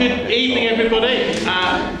Good evening, everybody.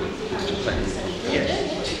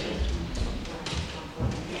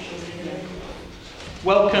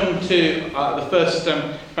 Welcome to the first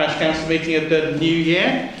Parish Council meeting of the new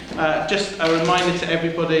year. Just a reminder to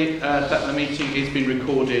everybody that the meeting is being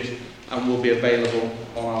recorded and will be available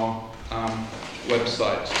on our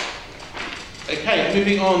website. Okay,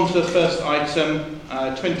 moving on to the first item,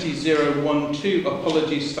 20012,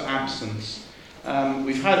 apologies for absence.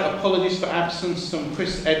 We've had apologies for absence from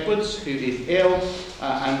Chris Edwards, who is ill,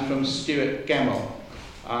 and from Stuart Gemmell.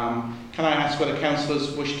 Can I ask whether councillors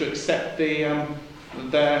wish to accept their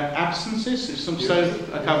absences? If some so,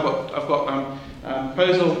 okay, I've got a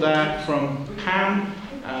proposal there from Pam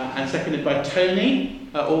and seconded by Tony.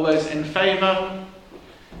 All those in favour?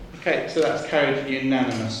 Okay, so that's carried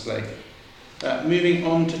unanimously. Moving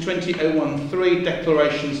on to 20013,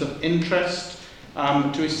 declarations of interest.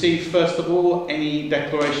 To receive, first of all, any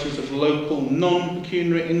declarations of local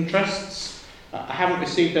non-pecuniary interests. I haven't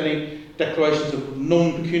received any declarations of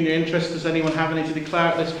non-pecuniary interest. Does anyone have any to declare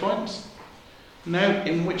at this point? No,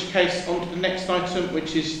 in which case on to the next item,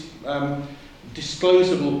 which is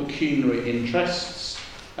disclosable pecuniary interests.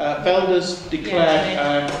 Velders declared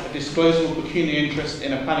a disclosable pecuniary interest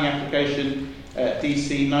in a planning application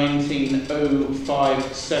DC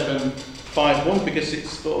 190571 because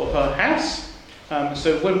it's for her house.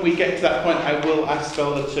 So when we get to that point, I will ask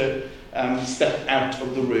Velda to step out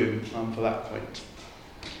of the room for that point.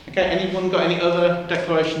 Okay, anyone got any other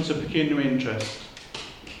declarations of pecuniary interest?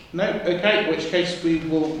 No? Okay, in which case we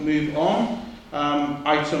will move on.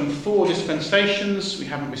 Item 4, dispensations. We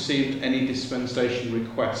haven't received any dispensation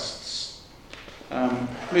requests.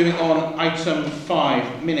 Moving on, item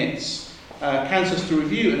 5, minutes. Councillors to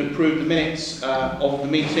review and approve the minutes of the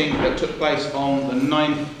meeting that took place on the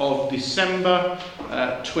 9th of December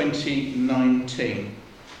 2019.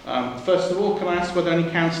 First of all, can I ask whether any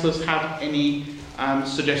councillors have any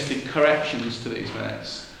suggested corrections to these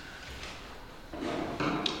minutes?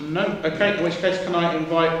 No? Okay, in which case can I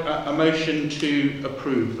invite a motion to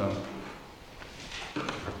approve them?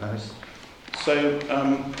 So,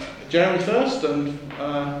 Jeremy first, and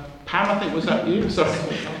Pam, I think, was that you? Sorry.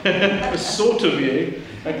 Sort of you.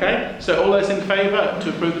 Okay, so all those in favour to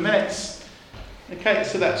approve the minutes? Okay,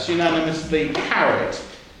 so that's unanimously carried.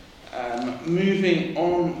 Moving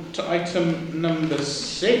on to item number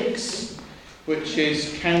 6, which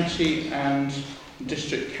is county and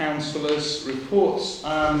district councillors' reports.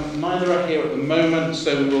 Neither are here at the moment,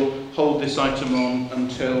 so we will hold this item on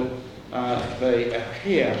until they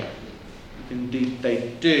appear. Indeed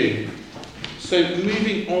they do. So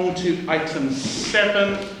moving on to item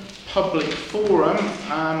 7, public forum.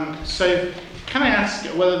 So can I ask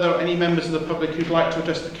whether there are any members of the public who'd like to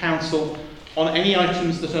address the council on any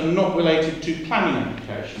items that are not related to planning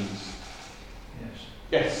applications?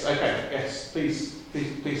 Yes, okay, yes, please do.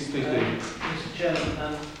 Mr.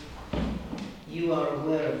 Chairman, you are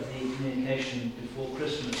aware of the communication before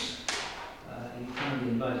Christmas. You kindly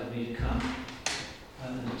invited me to come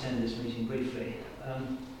and attend this meeting briefly.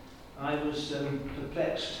 I was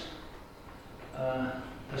perplexed,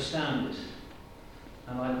 astounded,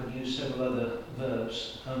 and I could use several other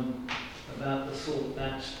verbs, about the thought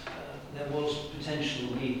that there was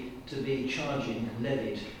potentially to be charging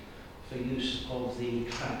levied for use of the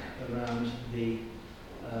track around the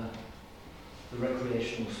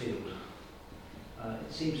recreational field.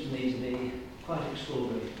 It seems to me to be quite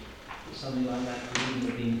extraordinary that something like that could even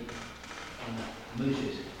have been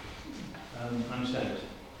mooted. I'm staggered.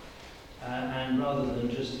 And rather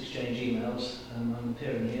than just exchange emails, I'm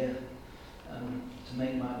appearing here to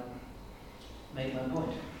make my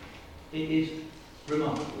point. It is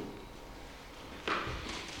remarkable.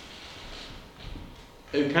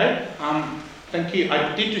 Okay, thank you.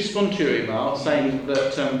 I did respond to your email saying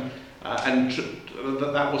that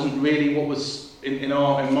that wasn't really what was, in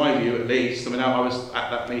my view at least. I mean, I was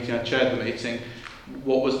at that meeting, I chaired the meeting,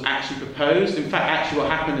 what was actually proposed. In fact, actually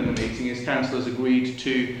what happened in the meeting is councillors agreed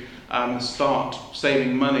to start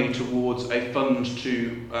saving money towards a fund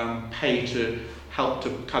to pay to help to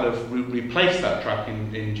kind of replace that track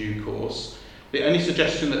in due course. The only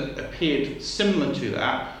suggestion that appeared similar to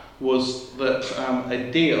that was that a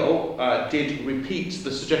deal did repeat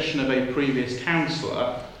the suggestion of a previous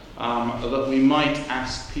councillor that we might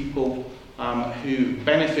ask people who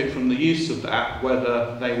benefit from the use of that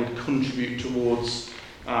whether they would contribute towards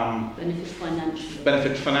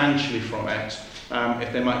benefit financially from it,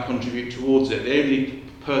 if they might contribute towards it. The only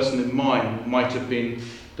person in mind might have been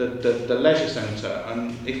the leisure centre,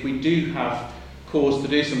 and if we do have cause to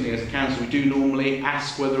do something as a council, we do normally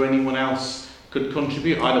ask whether anyone else could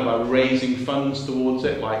contribute either by raising funds towards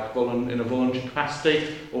it, like in a voluntary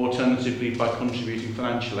capacity, or alternatively by contributing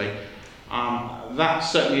financially. That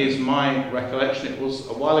certainly is my recollection. It was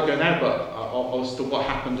a while ago now, but as to what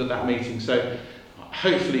happened at that meeting. So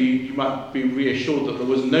hopefully you might be reassured that there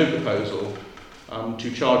was no proposal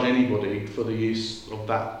to charge anybody for the use of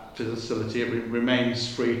that facility. It remains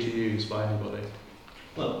free to use by anybody.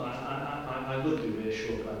 Well, I would be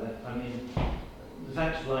reassured by that. I mean, the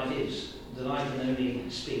fact of life is that I can only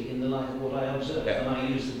speak in the light of what I observe, and I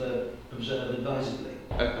use the verb observe advisedly.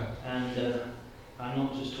 Okay. And I'm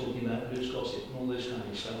not just talking about loose gossip and all this kind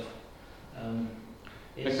of stuff.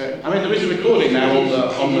 Okay. I mean, there is a recording now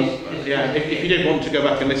if you did want to go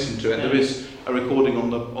back and listen to it, there is a recording on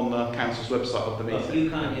the council's website of the meeting. Well, you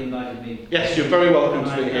kindly invited me. Yes, you're very welcome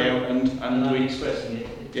to be here, and I'm we expressing it.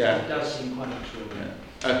 It does seem quite extraordinary.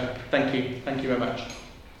 Okay, thank you very much.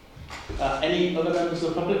 Any other members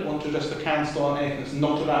of the public want to address the council on anything that's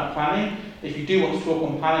not about planning? If you do want to talk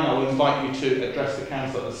on planning, I will invite you to address the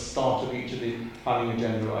council at the start of each of the planning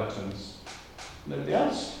agenda items. Nobody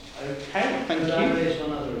else? Okay, thank you. Could I raise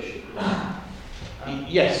one other issue?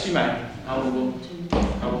 Yes, you may. I'm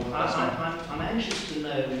anxious to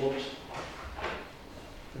know what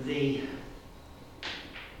the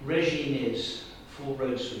regime is for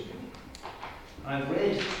road sweeping. I've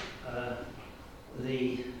read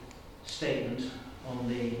the statement on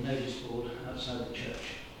the notice board outside the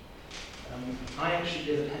church. I actually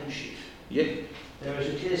live at Hemsheath. Yep. There is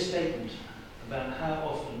a clear statement about how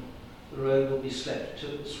often the road will be swept to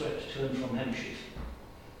and from Hemsheath.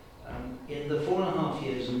 In the 4.5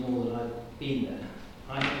 years and more that I've been there,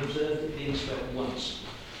 I have observed it being swept once.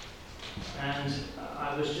 And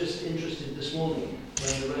I was just interested this morning,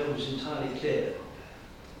 when the road was entirely clear,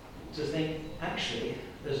 to think, actually,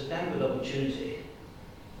 there's a damn good opportunity.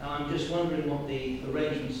 And I'm just wondering what the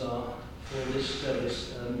arrangements are for this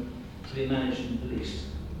service to be managed and policed.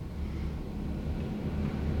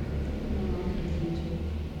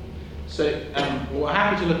 So we're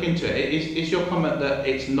happy to look into it. Is your comment that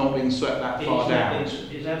it's not been swept that far down?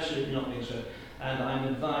 It's absolutely not being swept. And I'm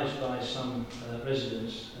advised by some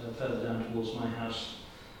residents further down towards my house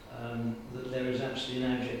that there is absolutely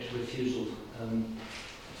an abject refusal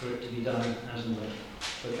for it to be done as and when.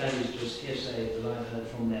 But that is just hearsay that I've heard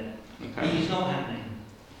from them. Okay. It is not happening.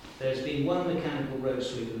 There's been one mechanical road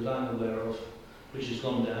sweeper that I'm aware of, which has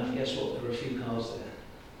gone down. Guess what? There were a few cars there.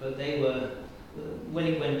 But they were, when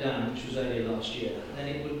it went down, which was earlier last year, then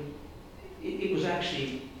it was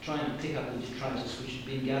actually trying to pick up the detritus which had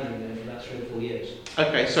been gathering there for about 3 or 4 years.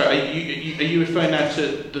 Okay, so are you referring now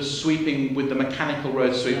to the sweeping with the mechanical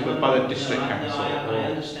road sweeper by the district council? I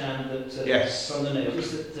understand that yes. From the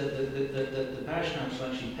notice that the parish council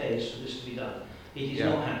actually pays for this to be done. It is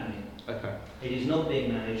not happening. Okay. It is not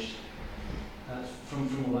being managed from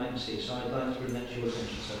what I can see. So I'd like to bring that to your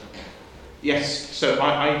attention, sir. Yes, so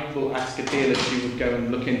I will ask Adele if she would go and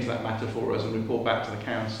look into that matter for us and report back to the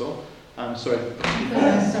council. Sorry.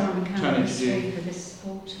 Turning to do for this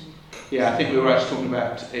autumn. Yeah, I think we were actually talking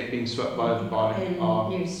about it being swept by our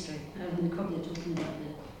New Street. And probably talking about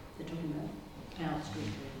our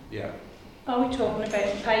street. Yeah. Are we talking about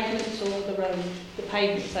the pavements or the road? The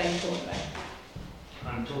pavements I'm talking about.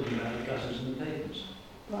 I'm talking about the gutters and the pavements.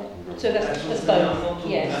 Right. So that's both. I'm not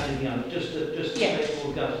talking yes. about anything else. Just the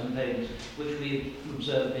straightforward gutters and pavements, which we've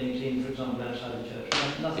observed being cleaned, for example, outside the church.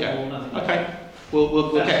 Nothing more, nothing less. Okay.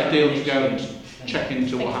 We'll get a deal to go and check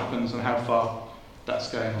into what happens and how far that's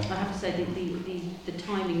going on. I have to say the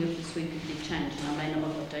timing of the sweeping did change, and I may not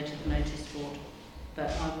have updated the notice board, but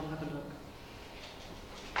I will have a look.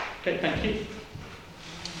 Okay, thank you.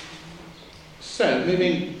 So,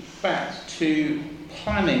 moving back to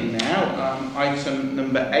planning now, item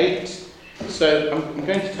number 8. So, I'm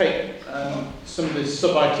going to take some of the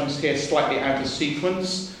sub-items here slightly out of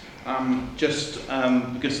sequence,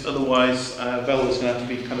 because otherwise Vel is going to have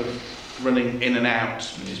to be kind of running in and out.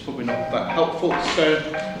 It's probably not that helpful. So,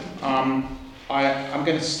 I'm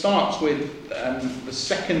going to start with the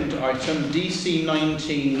second item, DC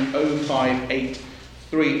 1905830.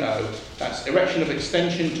 That's erection of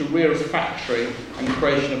extension to rear of factory and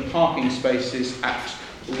creation of parking spaces at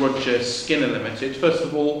Roger Skinner Limited. First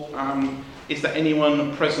of all, is there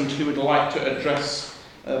anyone present who would like to address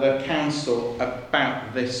the council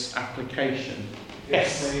about this application?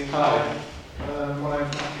 Yes. Hi. My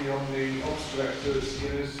name's Matthew. I'm the Ops Director at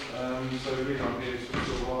Skinners. So really I'm here to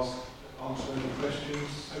sort of answer any questions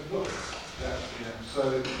they've got.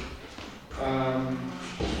 So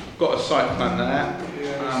got a site plan there.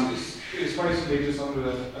 Yeah, it's basically just under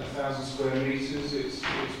 1,000 square metres.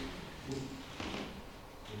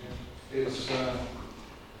 It's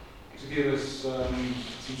to give us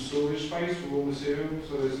some storage space for raw material,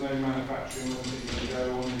 so there's no manufacturing or anything going to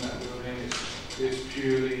go on in that building. It's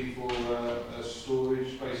purely for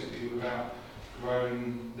storage, basically without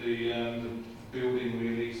growing the building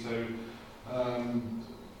really. So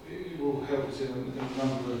it will help us in a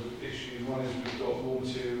number of issues. One is we've got raw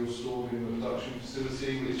material stored in the production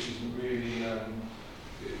facility, which isn't really,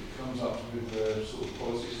 it comes up with the sort of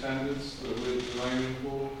quality standards that we're aiming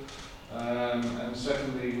for. And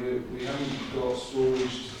secondly, we haven't got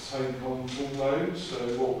storage to take on full loads. So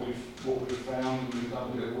what we've found, and we've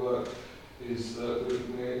done a bit of work, is that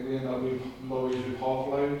we end up with lorries with half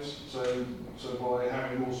loads. So by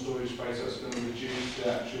having more storage space, that's going to reduce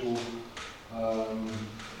the actual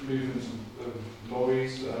movements of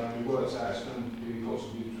lorries. We worked out it's going to be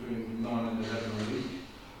possibly between 9 and 11 a week.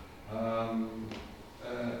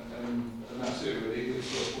 And that's it really.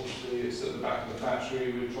 Obviously it's at the back of the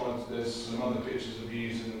factory. We've tried to, there's some other pictures of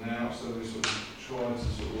views in and out, so we sort of trying to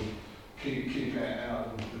sort of keep it out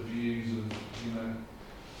of the views of, you know,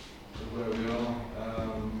 of where we are.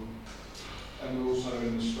 And we're also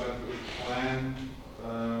in the Stradford plan,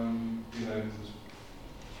 you know,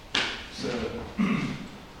 so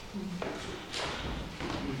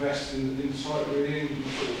invest in the site really and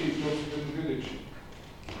sort of keep jobs within the village.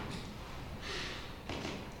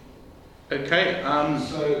 Okay,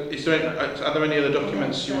 So is there are there any other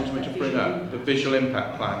documents you want me to bring up? The visual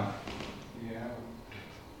impact plan. yeah.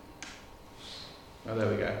 Oh, there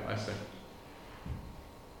we go, I see.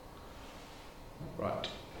 Right.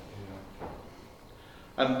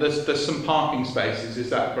 And there's some parking spaces, is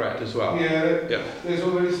that correct as well? Yeah, Yeah. there's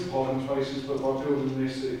already some parking spaces, but by building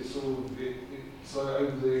this, it's all it's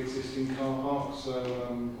over the existing car park. So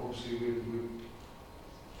obviously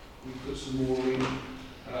we put some more in,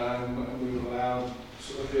 and we've allowed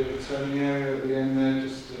sort of a bit of a turning area at the end there,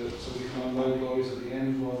 just so we can unload lorries at the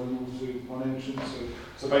end rather than all through one entrance.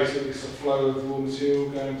 So basically, it's a flow of raw material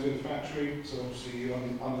going to the factory. So obviously you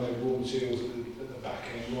unload raw materials at the back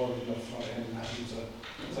end rather than the front end and having to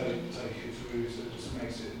take it through, so it just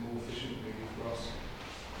makes it more efficient really for us.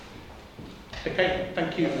 Okay,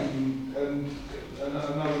 thank you. And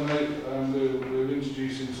another note, we're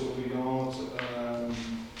introducing sort of a yard,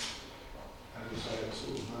 how do you say it,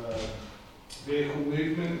 sort of vehicle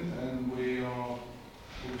movement, and we've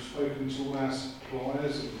spoken to all our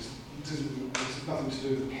suppliers. It's nothing to do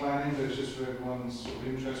with the planning, but it's just for everyone's sort of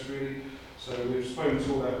interest really. So we've spoken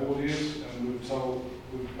to all our hauliers and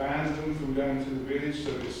we've banned them from going through the village,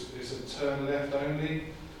 so it's a turn left only.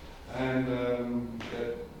 And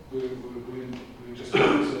we just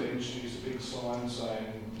want to introduce a big sign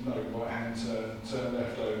saying no right hand turn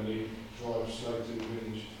left only, drive slow through the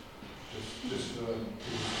village, just for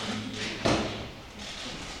people.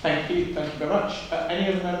 Thank you very much.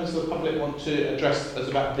 Any other members of the public want to address us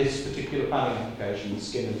about this particular planning application, the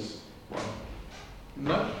Skinner's one?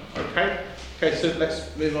 No? Okay. Okay, so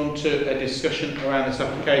let's move on to a discussion around this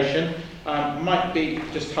application. Might be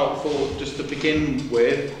just helpful just to begin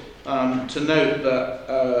with to note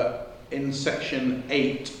that in section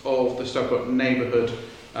 8 of the Stockport Neighbourhood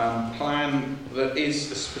Plan there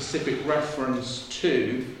is a specific reference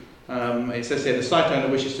to it says here the site owner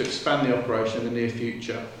wishes to expand the operation in the near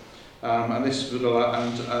future, and this would allow,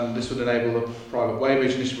 and this would enable the private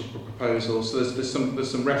weighbridge initiative proposal. So there's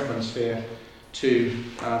some reference here to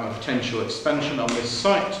a potential expansion on this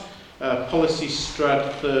site. Policy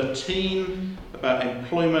Strad 13 about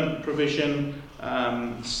employment provision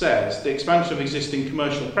says the expansion of existing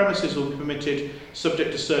commercial premises will be permitted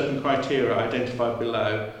subject to certain criteria identified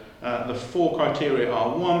below. The 4 criteria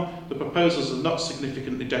are: 1, the proposals are not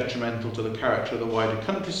significantly detrimental to the character of the wider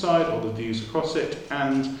countryside or the views across it,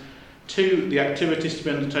 and 2, the activities to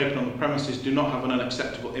be undertaken on the premises do not have an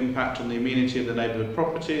unacceptable impact on the amenity of the neighbourhood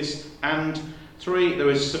properties, and 3, there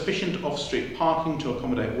is sufficient off-street parking to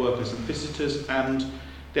accommodate workers and visitors, and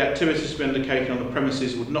the activities to be undertaken on the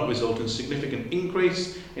premises would not result in significant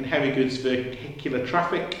increase in heavy goods vehicular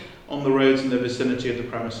traffic on the roads in the vicinity of the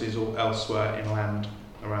premises or elsewhere inland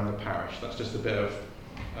around the parish. That's just a bit of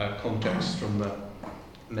context from the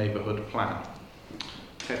neighbourhood plan.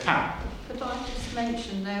 Okay, Pam. Could I just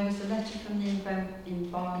mention there was a letter from the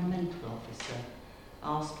environmental officer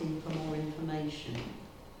asking for more information.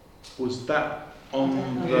 Was that on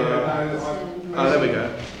the... Yeah, there we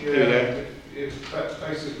go. Yeah, Here we go. It's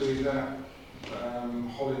basically that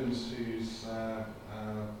Hollins, who's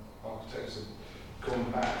architects, have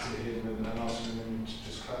gone back to him and asking him to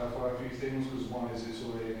just clarify a few things, because one is it's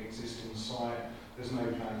already an existing site. There's no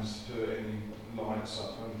plans to put any lights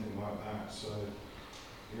up or anything like that. So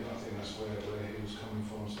I think that's where he was coming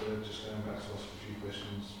from. So they're just going back to ask a few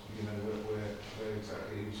questions. Where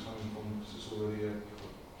exactly he was coming from, because it's already a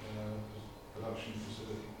production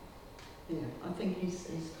facility. Yeah, I think his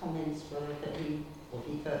comments were that he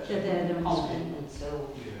They're there, they're on the screen. until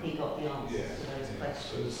he got the answers to those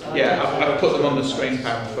questions. So Yeah, I've put them on the screen,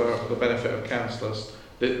 Pam, for the benefit of councillors.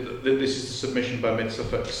 This is the submission by Mid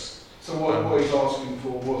Suffolk's. So what he's asking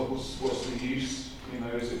for, what's the use?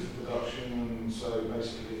 Is it for production? And so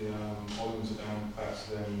basically, Hollands are going back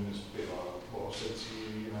to them, and it's a bit like what I've said to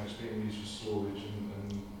you. It's being used for storage, and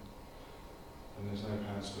there's no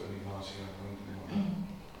plans to put any lighting up or anything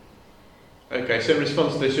like that. Okay, so in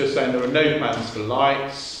response to this, you're saying there are no plans for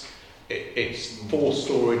lights. It's for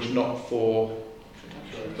storage, not for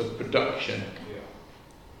production. Yeah.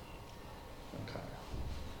 Okay.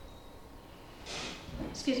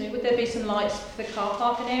 Excuse me, would there be some lights for the car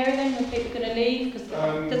parking area then when people are going to leave? Because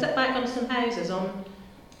does that back on some houses on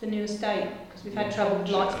the new estate? Because we've had trouble with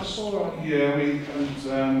lights before on. Yeah, we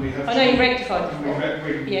have. I know you rectified before.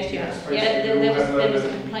 Yes, you have. Yeah, there was a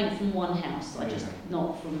complaint from one house,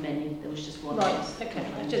 not from many, there was just one Right, house. okay.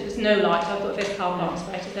 There's no lights. I thought if there's car parking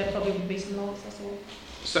spaces, there probably would be some lights, that's all.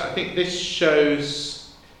 So I think this shows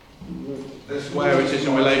where it is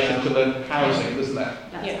in relation to the housing, doesn't it?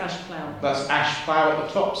 That's Yeah. Ash Plough. That's ash plough at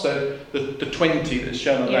the top, so the 20 that's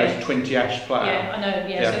shown on there is 20 ash plough. Yeah, I know,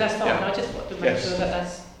 Yeah, so that's fine. yeah. I just wanted to make Yes. sure that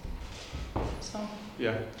that's fine.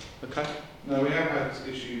 Yeah. Okay. No, we have had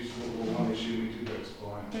issues. One issue we did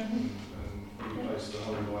rectify, Mhm. and we replaced the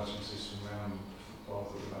whole lighting system around the path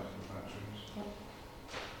at the back of the batteries.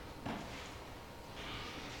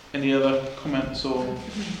 Any other comments or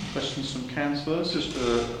questions from councillors? Just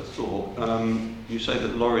a thought. You say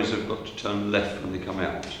that lorries have got to turn left when they come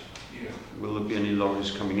out. Yeah. Will there be any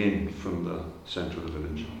lorries coming in from the centre of the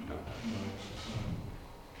village? No.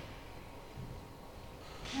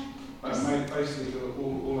 Basically,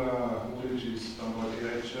 all our haulage is done by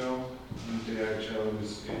DHL, and DHL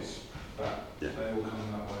is that. Yeah. They all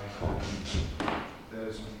come that way. And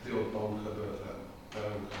there's the odd bulker, but they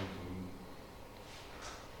all come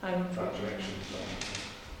from that direction.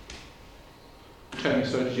 Tony,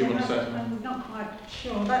 so did you want to say? I'm not quite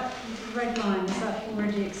sure. That red line, is that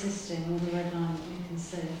already existing, or the red line that you can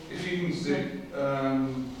see? If you can see,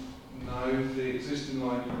 no, the existing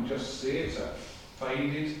line, you can just see it, it's that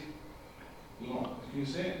faded line. Can you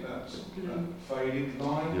see it? That's that faded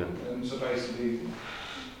line. Yeah. And so basically,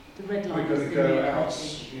 The red we're line going is to the go new out,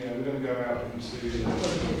 cottage. we're going to go out into Do you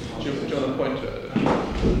want to point to it?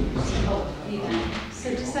 Oh, yeah. So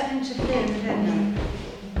does that interfere with any?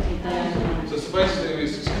 So basically,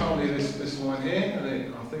 it's currently this line here,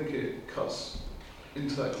 and I think it cuts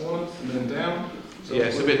into that corner and then down. So Yeah,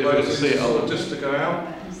 it's a bit difficult to see it, I'll- just to go out.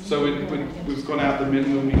 So we've gone out the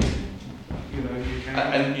middle, and you can.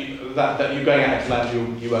 And that you're going out to land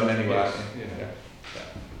you own anyway. Yes, I think.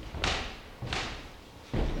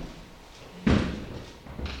 yeah.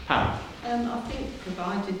 Pam? I think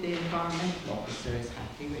provided the environmental officer is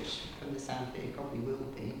happy, which from the sound of it he probably will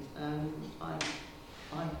be,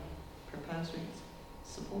 I propose we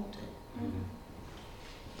support it.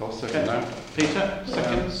 I'll second that. Peter,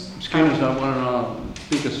 seconds. Skinners are one of our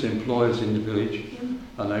biggest employers in the village,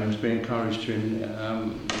 and they must be encouraged to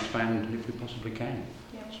expand if we possibly can.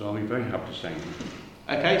 Yeah. So I'll be very happy to say it.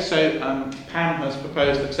 Okay, so Pam has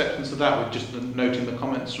proposed acceptance of that, with just noting the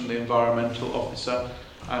comments from the environmental officer.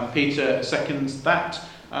 Peter seconds that.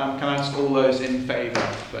 Can I ask all those in favour,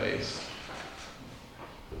 please?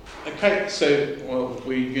 Okay, so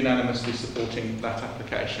we're unanimously supporting that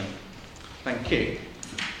application. Thank you.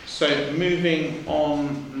 So moving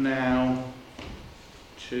on now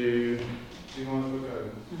to... Do you want to go?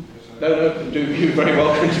 No, you're very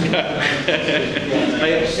welcome to go.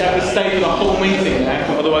 They have to stay for the whole meeting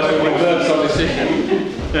now, otherwise we'll reverse our decision.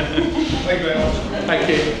 Thank you very much. Thank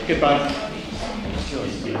you. Goodbye.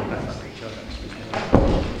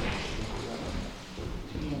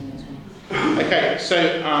 Okay, so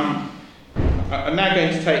I'm now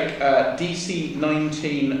going to take DC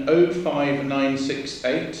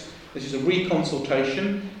 1905968. This is a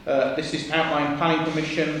reconsultation. This is outline planning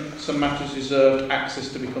permission, some matters reserved, access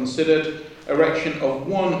to be considered, erection of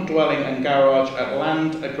one dwelling and garage at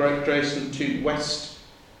land adjacent to West,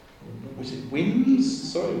 was it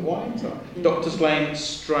Winds? Sorry, Wines? Doctors Lane,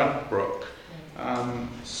 Stradbrook.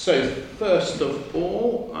 So first of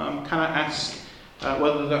all, can I ask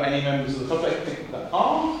whether there are any members of the public that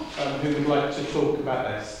are who would like to talk about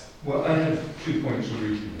this? Well, I have 2 points of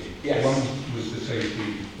reasoning. Yes. One was the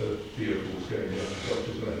safety of vehicles going down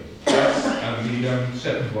Doctor's Lane. Yes. And the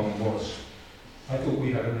second one was, I thought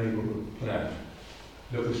we had a neighbourhood plan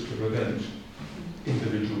that was to prevent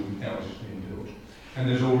individual houses being built. And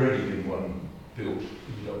there's already been one built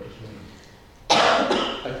in Doctor's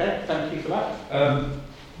Lane. Okay, thank you for that.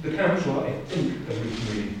 The council, I think,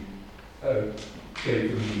 originally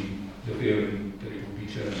gave them the feeling that it would be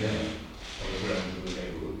turned down on the grounds of the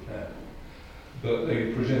neighbourhood plan. But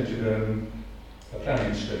they presented a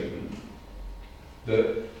planning statement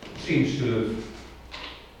that seems to have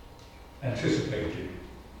anticipated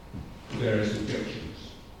various objections.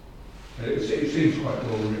 It seems quite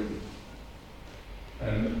well written.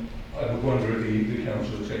 And I would wonder if the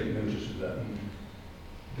council will take notice of that and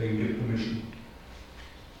then give permission.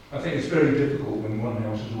 I think it's very difficult when one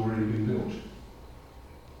house has already been built.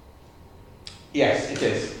 Yes, it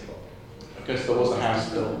is. Because there was a house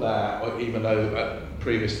built there, or even though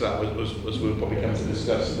previous to that was we were probably going to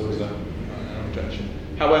discuss, there was an objection.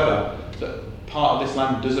 However, part of this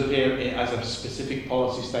land does appear as a specific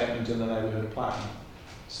policy statement in the neighbourhood plan.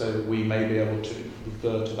 So we may be able to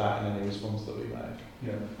refer to that in any response that we make.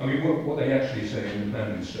 Yeah, I mean, what they actually say in the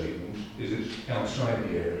planning statement is it's outside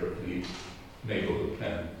the area of the neighbourhood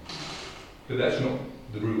plan. But that's not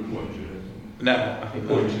the real point, I think. No, I think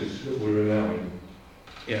the point is that we're allowing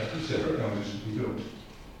separate houses to be built.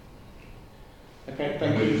 Okay, thank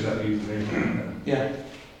and you. where does that leave the neighbourhood plan? Yeah.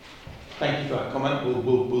 Thank you for that comment.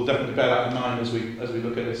 We'll definitely bear that in mind as we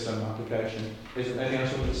look at this application. Is there anything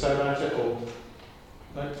else you want to say about it, or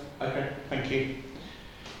no? Okay, thank you.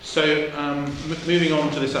 So moving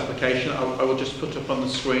on to this application, I will just put up on the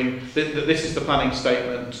screen. This is the planning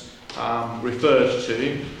statement referred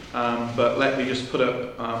to, but let me just put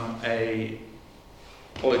up a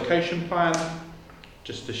location plan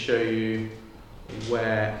just to show you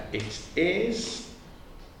where it is.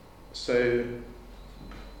 So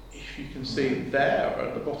if you can see there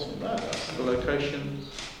at the bottom there, that's the location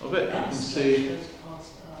of it. You can see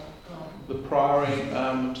the priory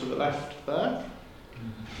to the left there.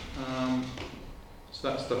 So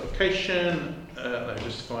that's the location. Let me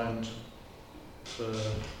just find the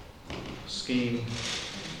scheme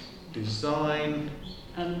design.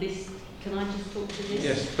 This, can I just talk to this?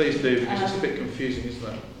 Yes, please do, because it's a bit confusing,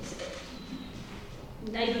 isn't it?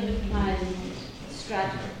 Neighbourhood plan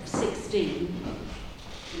Strat 16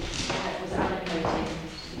 was allocated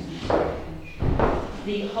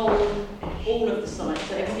the whole, all of the sites,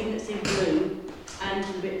 so everything that's in blue and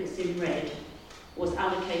the bit that's in red was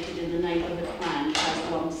allocated in the neighbourhood plan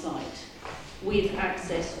as one site, with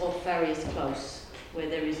access off Farriers Close, where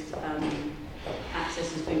there is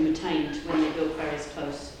access has been retained when they built Farriers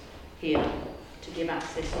Close here to give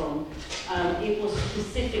access on. It was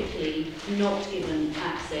specifically not given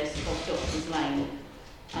access off Doctor's Lane.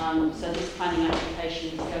 So this planning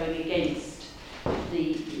application is going against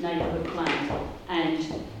the neighbourhood plan and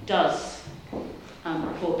does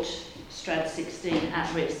put Strad 16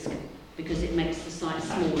 at risk because it makes the site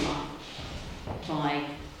smaller by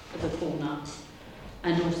the corner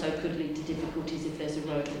and also could lead to difficulties if there's a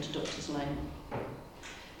road onto Doctor's Lane.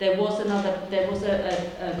 There was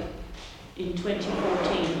in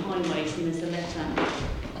 2014 Highways, and there's a letter.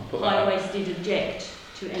 Highways did object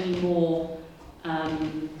to any more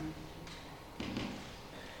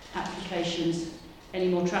applications, any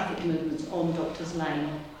more traffic movements on Doctor's Lane.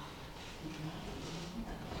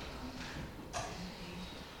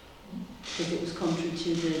 Because it was contrary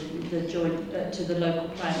to the joint to the local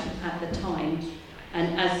plan at the time,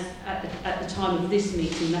 and as at the time of this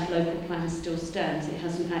meeting, that local plan still stands. It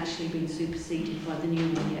hasn't actually been superseded by the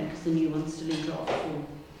new one yet, because the new one's still in draft form.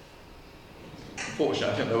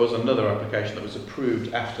 Unfortunately, I think there was another application that was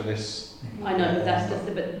approved after this. I know, but that's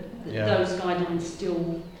those guidelines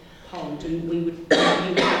still hold, and you would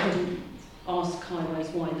have to ask Highways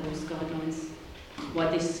why those guidelines, why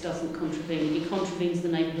this doesn't contravene. It contravenes the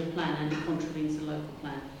neighbourhood plan and it contravenes the local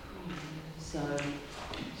plan.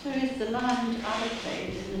 So is the land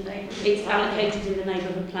allocated in the neighbourhood? It's allocated in the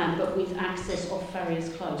neighbourhood plan, but with access off Farriers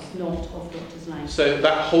Close, not off Doctor's Lane. So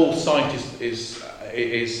that whole site is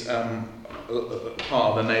part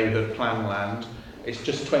of the neighbourhood plan land. It's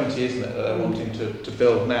just 20, isn't it, that they're wanting to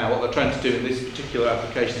build now. What they're trying to do in this particular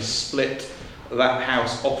application is split that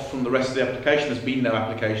house off from the rest of the application. There's been no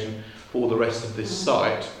application for the rest of this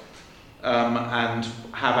site, and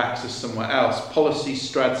have access somewhere else. Policy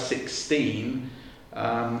Strad 16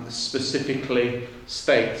 specifically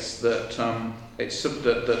states that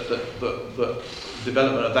that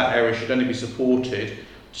development of that area should only be supported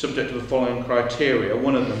subject to the following criteria.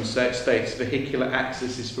 One of them states vehicular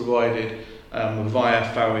access is provided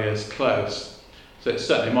via Farriers Close. So it's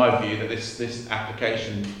certainly my view that this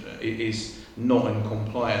application is not in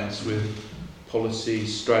compliance with policy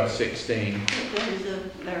Strad 16.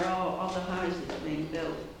 There are other houses being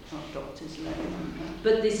built on Doctors Lane, aren't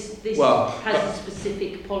there? But this Well, has a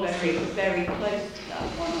specific policy. Very close to that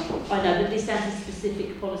one. I know, but this has a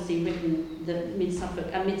specific policy written that Mid-Suffolk,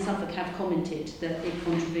 and Mid-Suffolk have commented that it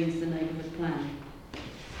contravenes the neighbourhood plan,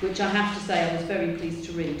 which I have to say I was very pleased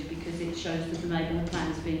to read because it shows that the neighbourhood plan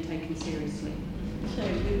is being taken seriously. So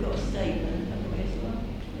we've got a statement, haven't we, as well?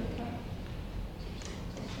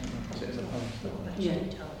 Yeah.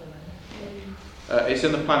 It's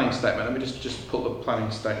in the planning statement. Let me just pull the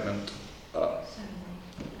planning statement up.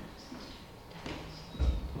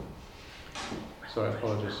 Sorry,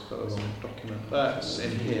 apologies for the wrong document. That's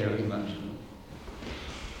in here, isn't it?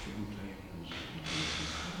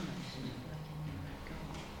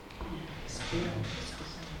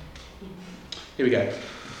 Here we go. The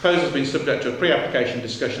proposal has been subject to a pre-application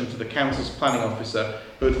discussion to the council's planning officer,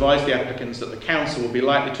 who advised the applicants that the council will be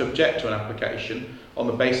likely to object to an application on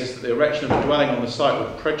the basis that the erection of a dwelling on the site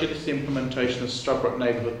would prejudice the implementation of Stradbroke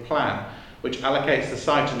Neighbourhood Plan, which allocates the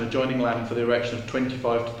site and adjoining land for the erection of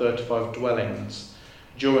 25 to 35 dwellings,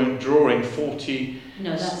 drawing 40...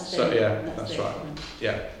 No, that's so, yeah, that's right.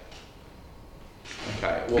 Yeah.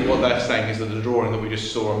 Okay. Well, what they're saying is that the drawing that we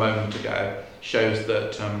just saw a moment ago shows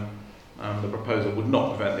that the proposal would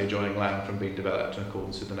not prevent the adjoining land from being developed in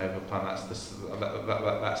accordance with the neighbourhood plan.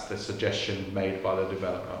 That's the suggestion made by the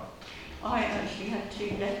developer. I actually had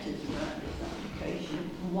 2 letters about this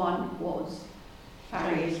application. One was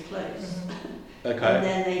Farriers Close. Okay. And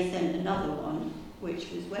then they sent another one,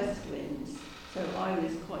 which was West Winds. So I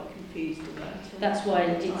was quite confused about it. That's why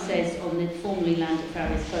it says on the formerly land at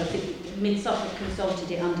Farriers Close. Mid-Suffolk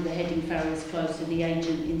consulted it under the heading Farriers Close, and the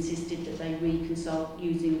agent insisted that they reconsult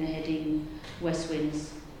using the heading West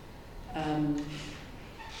Winds. But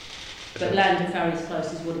land at Farriers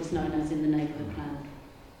Close is what it's known as in the neighbourhood plan.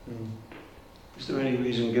 Is there any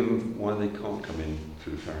reason given why they can't come in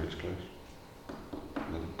through Farriers Close?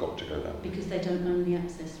 They've got to go that way. Because they don't own the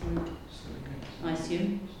access route, I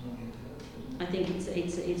assume. I think it's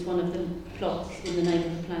one of the plots in the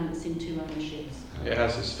neighbourhood plan that's in 2 ownerships. It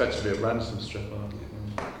has effectively a ransom strip on it.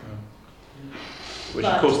 Which,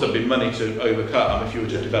 But of course, there'd be money to overcome if you were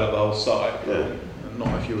to develop the whole site, and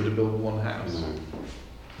not if you were to build one house. No.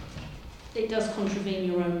 It does contravene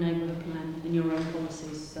your own neighbourhood plan and your own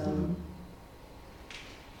policies, so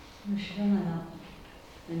We should honour that.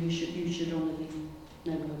 and you should honour the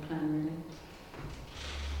neighbourhood plan, really.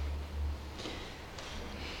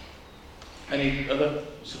 Any other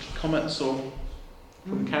sort of comments or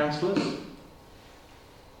from councillors?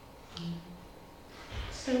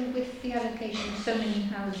 So with the allocation of so many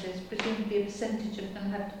houses, presumably a percentage of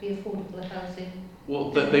them have to be affordable housing.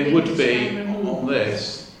 Well, they would be on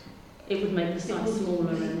this. It would make the site smaller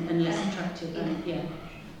and less attractive, and yeah.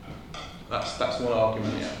 That's one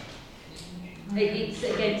argument, yeah. It's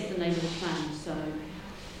against the neighbourhood plan, so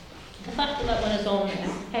The fact that that one is on,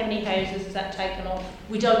 how many houses is that taken off?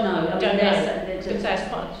 we don't know. I mean, Don't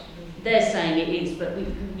they're- They're saying it is, but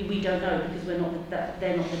we don't know because they're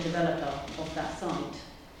not the developer of that site.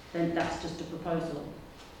 Then that's just a proposal.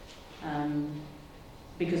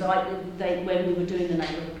 Because when we were doing the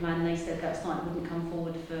neighbourhood plan, they said that site wouldn't come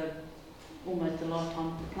forward for almost the lifetime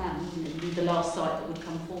of the plan, wouldn't it? It would be the last site that would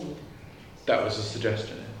come forward. That was a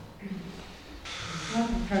suggestion. I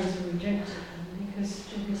propose we reject it because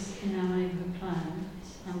it is in our neighbourhood plan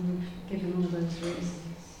and we've given all those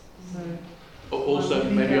reasons. So Also,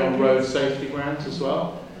 maybe on road safety grounds as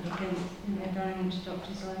well. against, going into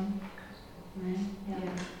Doctor's Lane. Yeah.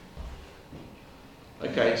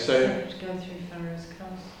 Okay, so To go through Farriers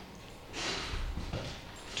Close.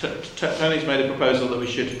 Tony's made a proposal that we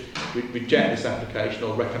should reject this application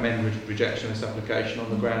or recommend rejection of this application on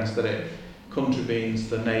the grounds that it contravenes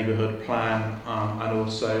the neighbourhood plan and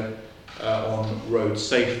also on road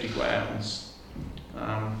safety grounds.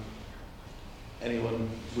 Anyone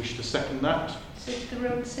wish to second that? So if the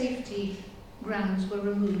road safety grounds were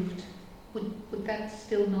removed, would that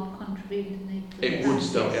still not contravene the It would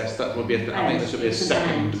still, yes. That would be. I think this would be a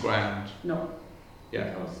second ground. No.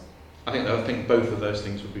 Yeah. I think both of those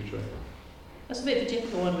things would be true. That's a bit of a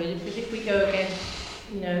difficult one, really, because if we go against,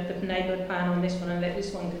 the neighbourhood plan on this one and let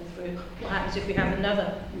this one go through, what happens if we have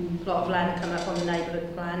another plot of land come up on the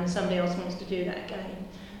neighbourhood plan and somebody else wants to do that again?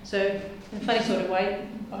 So, in a funny sort of way,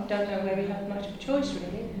 I don't know where we have much of a choice,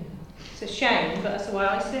 really. It's a shame, but that's the way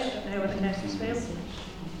I see it. I don't know how other councils feel.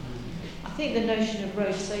 I think the notion of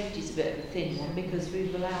road safety is a bit of a thin one because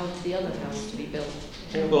we've allowed the other house to be built.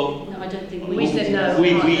 Well, No, I don't think We said no.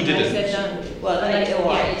 We They didn't. said no. Well,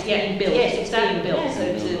 it's being built. Yes, It's being exactly. built.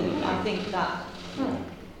 Yeah. So I think that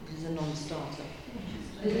is a non-starter.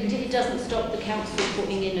 It doesn't stop the council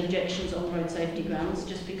putting in objections on road safety grounds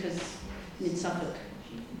just because Mid Suffolk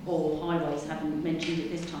or highways haven't mentioned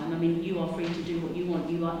it this time. I mean, you are free to do what you want.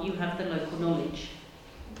 You have the local knowledge.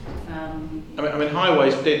 I mean,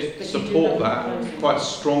 highways did But you do support have a that proposal. quite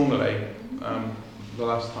strongly the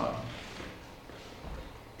last time.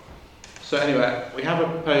 So anyway, we have a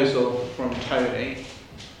proposal from Tony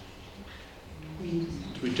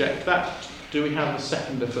to reject that. Do we have a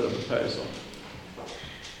seconder for the proposal?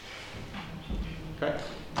 Okay.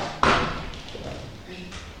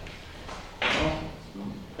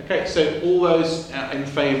 Okay, so all those in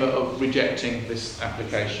favour of rejecting this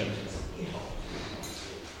application?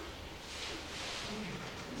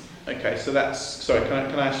 Okay, so that's, sorry,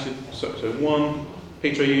 can I ask you, so one,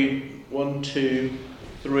 Peter, are you 1, 2,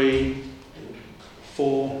 3,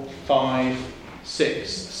 4, 5, 6,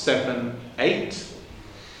 7, 8?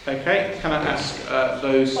 Okay, can I ask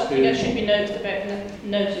those I who... think that should be noted about the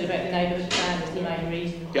neighbourhood plan as the main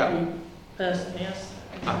reason. Yeah. Personally, yes.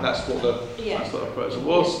 And that's what the proposal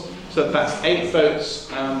was. So that's 8 votes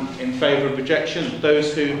in favour of rejection.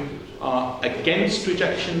 Those who are against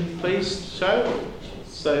rejection, please show.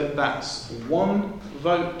 So that's 1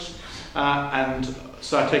 vote. And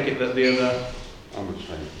so I take it that the other... I'm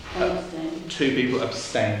abstaining. 2 people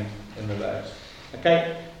abstain in the vote.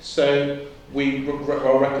 Okay, so we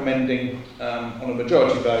are recommending on a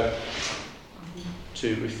majority vote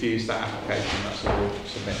to refuse that application. That's what we're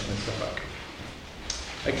submitting and stuff like.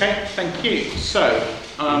 Okay, thank you. So,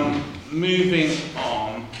 moving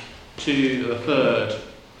on to the third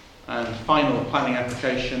and final planning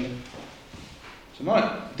application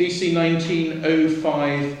tonight. DC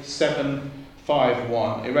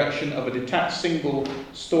 1905-751, erection of a detached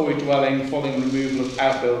single-storey dwelling following removal of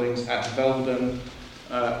outbuildings at Veldon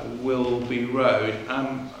Wilby Road.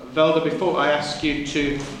 Velda, before I ask you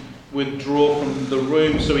to withdraw from the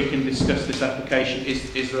room so we can discuss this application,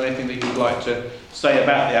 is there anything that you would like to say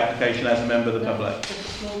about the application as a member of the public? Just a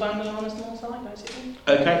small bungalow on a small site, basically.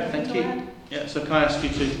 Okay, thank you. Yeah, so can I ask you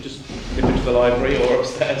to just nip into the library or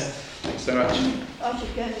upstairs? Thanks so much. I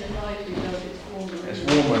should go to the library though, it's warmer. It's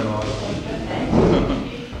warmer in the library.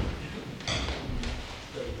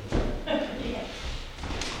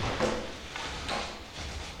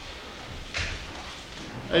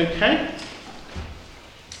 Okay.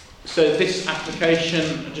 So this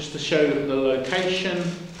application, just to show the location,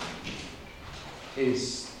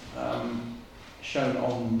 is shown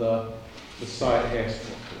on the site here.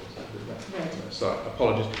 Sorry,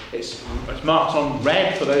 apologies. It's marked on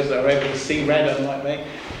red for those that are able to see red, unlike me.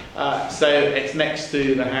 So it's next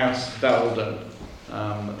to the house Veldon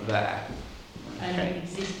there. And an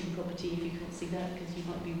existing property, if you can't see that, because you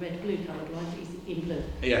might be red-blue coloured, right? It's in blue.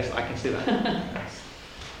 Yes, I can see that.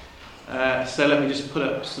 So let me just put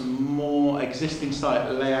up some more existing site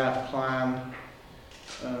layout plan.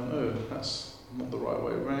 Oh, that's not the right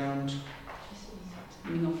way around.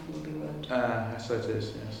 Coming off Wilby Road. So it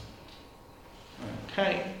is, yes.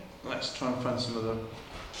 Okay, let's try and find some of the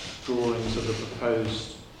drawings of the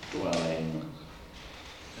proposed dwelling.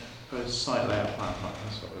 Proposed site layout plan. Right,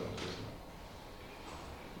 that's what we want, isn't it?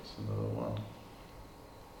 That's another one.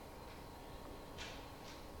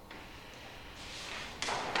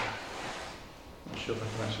 Not sure if I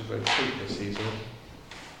can actually rotate this easily.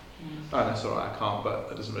 Oh, that's all right. I can't, but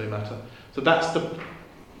it doesn't really matter. So that's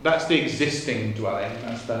the existing dwelling.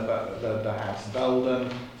 That's the house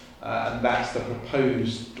Veldon, and that's the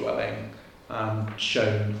proposed dwelling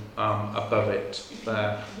shown above it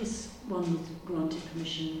there. This one was granted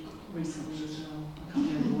permission recently as well. I can't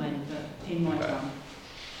remember when, but in my time.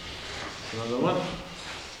 Another one.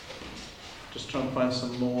 Just trying to find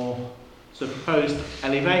some more. So proposed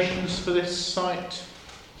elevations for this site.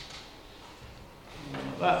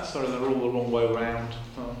 That, sorry, they're all the wrong way around.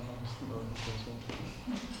 Oh,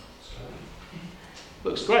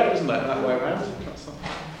 looks great, doesn't it, that way around?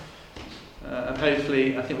 And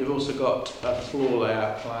hopefully, I think we've also got a floor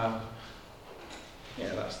layout plan.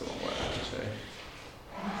 Yeah, that's the wrong way around too.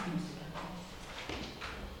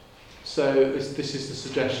 So this is the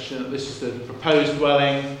suggestion, this is the proposed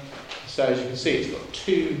dwelling. So as you can see, it's got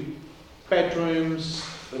 2 bedrooms,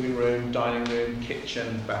 living room, dining room,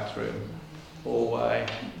 kitchen, bathroom, hallway,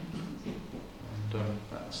 and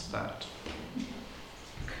that's that.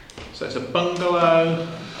 So it's a bungalow.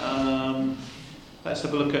 Let's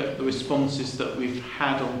have a look at the responses that we've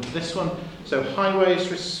had on this one. So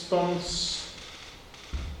highways response.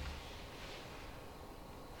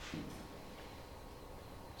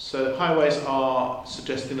 So highways are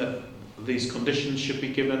suggesting that these conditions should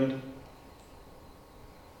be given.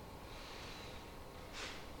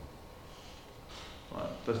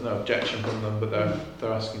 Right, there's no objection from them, but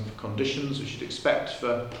they're asking for conditions we should expect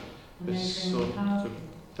for this sort of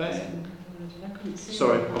thing.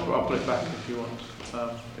 Sorry, I'll put it back if you want.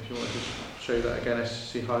 If you want to just show you that again,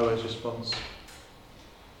 SCC Highways response.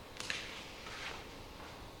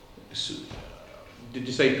 Did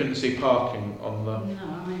you say you couldn't see parking on the? No,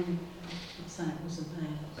 I mean, I'm saying it wasn't there.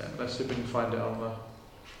 Yeah, let's see if we can find it on the.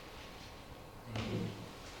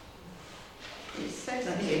 It says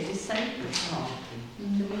here disabled parking.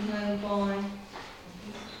 Do we know why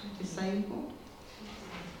disabled?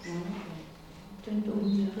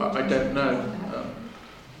 I don't know.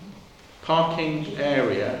 Parking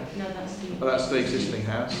area. No, that's the. Oh, that's the existing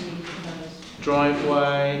house.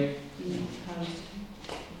 Driveway.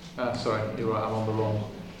 Sorry, you're right. I'm on the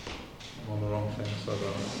wrong thing. Sorry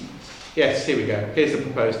about that. Yes, here we go. Here's the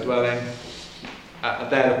proposed dwelling. There are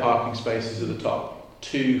the parking spaces at the top.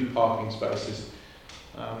 2 parking spaces.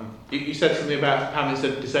 You said something about Pam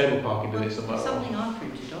said disabled parking, did it somewhere? Something I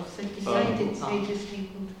printed off said disabled parking.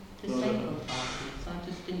 Disabled parking. So I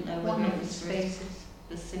just didn't know whether it was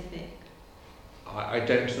specific. I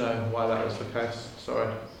don't know why that was the case.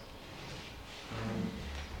 Sorry.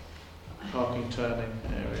 Parking turning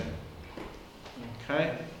area.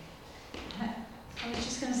 Okay. I was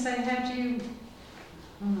just going to say, how do you...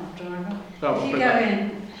 I'm not a driver. Oh, if you go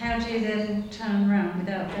in, how do you then turn around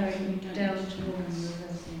without going down towards...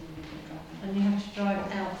 And you have to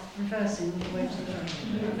drive out, reversing all the way to the road.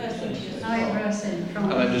 Reversing from...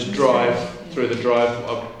 And then just drive through the drive,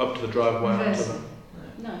 up to the driveway. Reversing.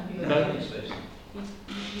 No. No?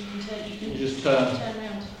 You just turn. Turn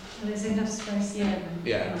around. There's enough space there.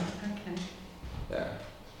 Yeah. Right, okay. Yeah.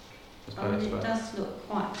 I mean, it does look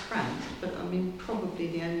quite cramped, but I mean, probably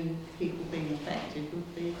the only people being affected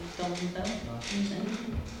would be Don and Bell.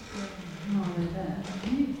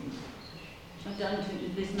 I don't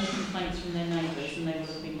think there's no complaints from their neighbours, and they would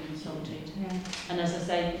have been consulted. Yeah. And as I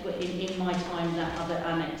say, in my time, that other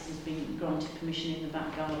annex has been granted permission in the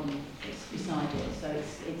back garden. It's beside it, so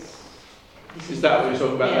it's. Is that what you're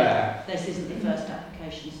talking about there? This isn't the first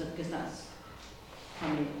application, so because that's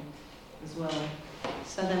coming as well.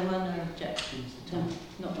 So there were no objections at all? No,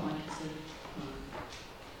 not that I can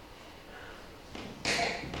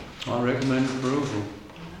see. I recommend approval.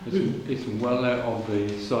 It's well out of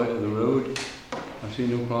the side of the road. I see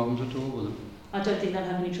no problems at all with it. I don't think they'll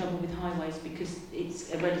have any trouble with highways because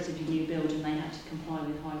it's a relatively new build and they had to comply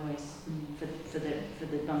with highways for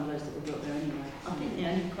the bungalows that were built there anyway. I think the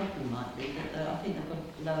only problem might be that I think they've got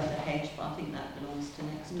to lower the hedge, but I think that belongs to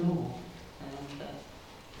next door. But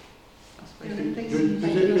I suppose Does it fit in with the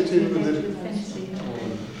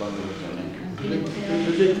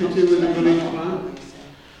village plan?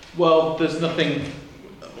 Well, there's nothing.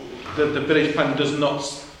 The village plan does not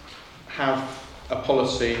have a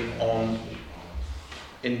policy on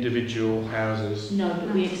individual houses. No,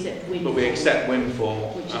 but we accept windfall. But we accept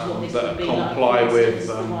windfall which is what this that would be comply like, with.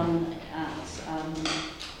 the one at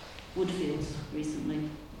Woodfields recently.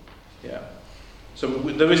 Yeah. So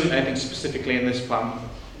there isn't anything specifically in this plan.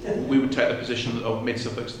 We would take the position of Mid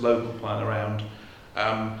Suffolk's local plan around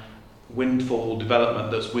windfall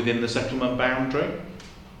development that's within the settlement boundary.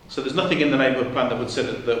 So there's nothing in the neighbourhood plan that would say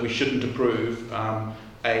that we shouldn't approve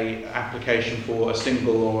a application for a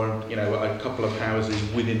single or a couple of houses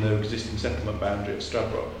within the existing settlement boundary at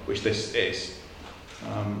Stradbroke, which this is.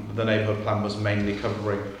 The neighbourhood plan was mainly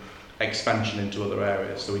covering expansion into other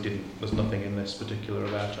areas, so there's nothing in this particular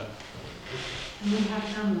about it. And we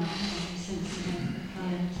have done that, haven't we, since the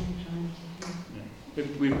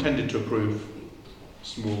We've tended to approve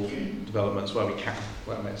small developments where we can,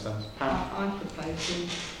 where it makes sense. Pam? I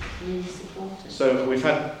propose we support it. So we've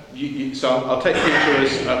had, so I'll take Peter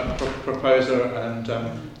as a proposer and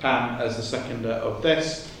Pam as the seconder of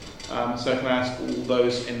this. So can I ask all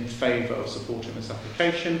those in favour of supporting this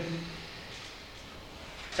application?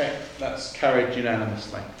 Okay, that's carried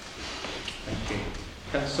unanimously. Thank you.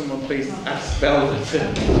 Can someone please ask Velda to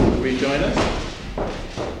rejoin us?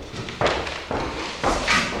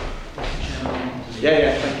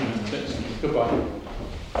 Yeah, thank you. Goodbye.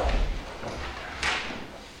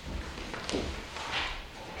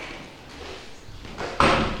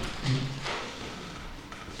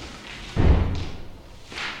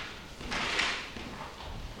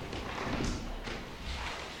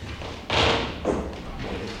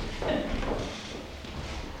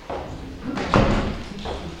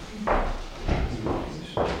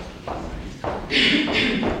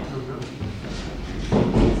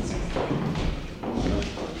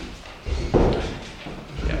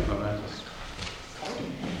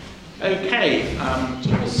 Okay,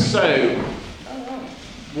 so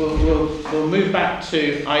we'll move back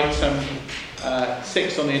to item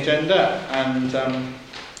 6 on the agenda and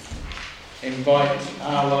invite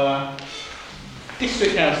our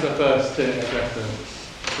District Councillor first to address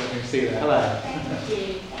us. So we can see that. Hello. Thank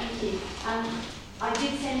you. I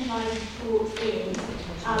did send my report in.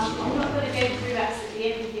 I'm not going to go through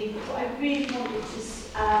absolutely everything, but what I really wanted to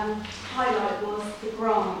highlight was the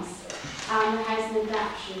grants and the housing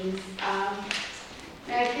adaptions.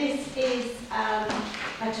 Now this is,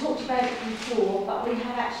 I talked about it before, but we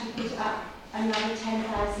have actually put up another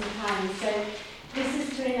 £10,000. So this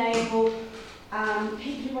is to enable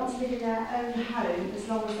people who want to live in their own home as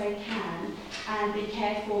long as they can and be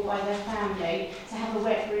cared for by their family to have a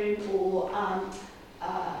wet room or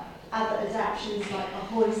other adaptions like a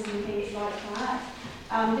hoist and things like that.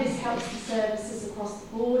 This helps the services across the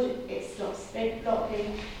board. It stops bed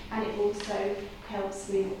blocking and it also helps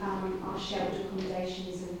with our shelter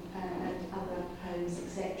accommodations and other homes,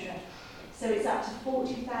 etc. So it's up to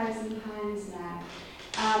 £40,000 now.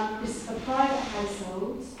 This is for private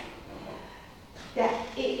households. That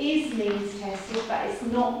it is means tested, but it's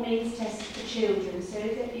not means tested for children. So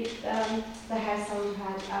if the household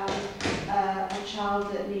had a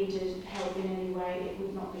child that needed help in any way, it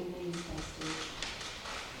would not be means tested.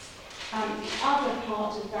 The other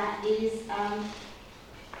part of that is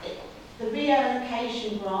the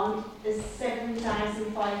reallocation grant is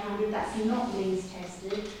 7,500. That's not means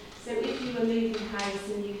tested. So if you were moving house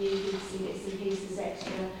and you needed some bits and pieces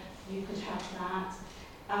extra, you could have that.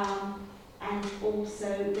 And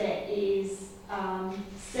also there is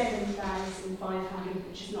 7,500,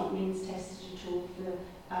 which is not means tested at all for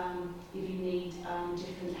if you need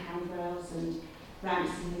different handrails and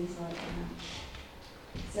ramps and things like that.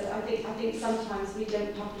 So I think sometimes we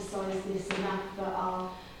don't publicise this enough for our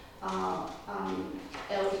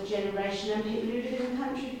elder generation and people who live in the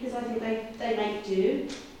country, because I think they make do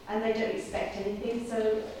and they don't expect anything. So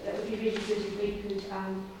that would be really good if we could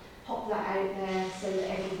pop that out there so that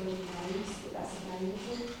everybody knows that that's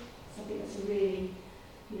available. So I think that's a really,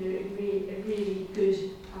 a really good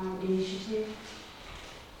initiative.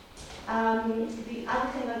 The other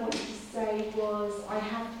thing I wanted to say was I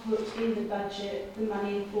have put in the budget the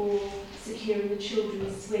money for securing the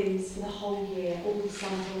children's swims for the whole year, all the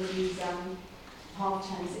summer holidays, half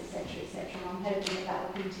terms, etc., etc. I'm hoping that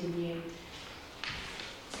will continue.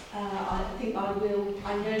 I think I will,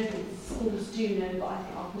 I know that the schools do know, but I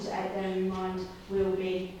think I'll put it out there in mind, will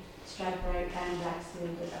be Stradbroke and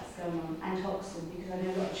Blacksfield that that's going on, and Hoxton, because I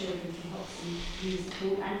know a lot of children from Hoxton use the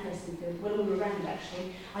pool and Prestonfield, well all around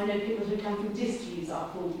actually. I know people who come from Dis to use our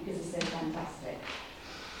pool because it's so fantastic.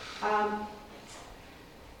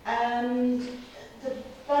 And the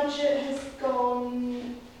budget has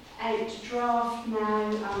gone out to draft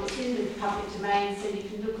now, it's in the public domain so you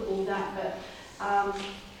can look at all that, but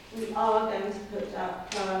we are going to put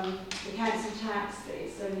up the council tax, but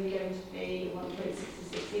it's only going to be a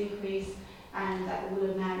 1.66 increase, and that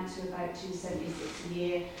will amount to about £276 a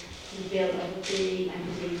year to the bill of the beam and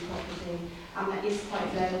the beam property. And that is quite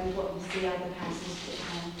low with what you see other councils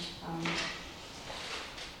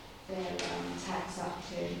put their tax up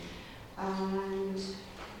to. And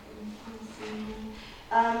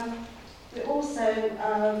we also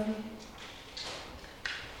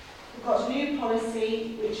we've got a new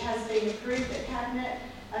policy which has been approved at Cabinet,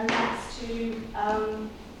 and that's to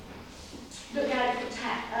look out for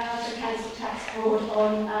council tax fraud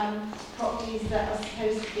on properties that are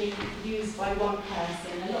supposed to be used by one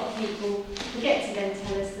person. A lot of people forget to then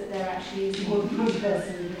tell us that they're actually using more than one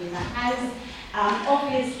person living in that house.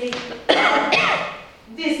 Obviously,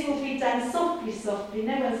 this will be done softly.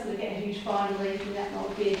 No one's going to get a huge fine or anything. That will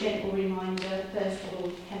be a gentle reminder. First of all,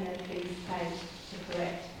 can there please pay to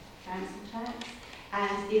correct council tax?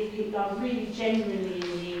 And if people are really genuinely in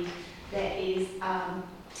need, there is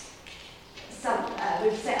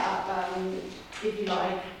we've set up, if you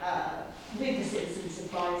like, with the citizens'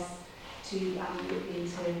 advice to look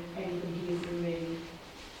into anybody who is in really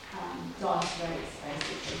dire straits,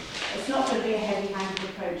 basically. It's not going to be a heavy-handed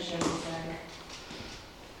approach, shall we say.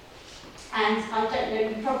 And I don't know,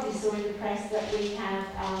 you probably saw in the press that we have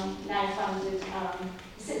now funded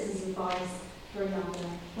citizens' advice for another.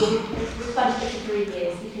 We've funded it for 3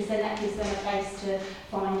 years because then that gives them a base to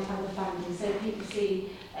find other funding. So if people see,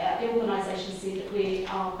 the organisations see that we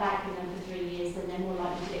are backing them for 3 years, then they're more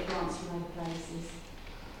likely to get grants from other places.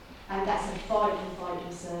 And that's a vital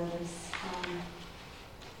service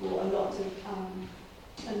for a lot of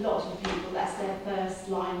people. That's their first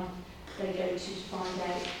line they go to find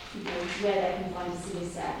out, where they can find a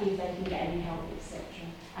solicitor, if they can get any help, etc.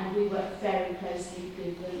 And we work very closely with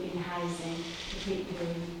people in housing, the people who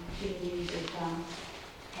are in need of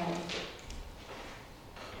help.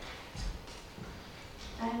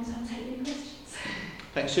 and I'll take any questions.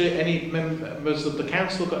 Thanks, Julie. Any members of the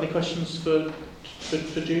council got any questions for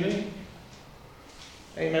Julie?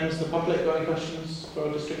 Any members of the public got any questions for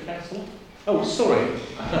our district councillor? Oh, sorry.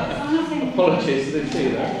 Apologies, I didn't see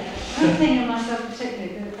that. I'm thinking of myself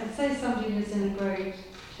particularly, that I'd say somebody lives in a grade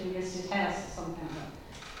 2 listed house or something like that.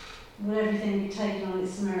 Would everything be taken on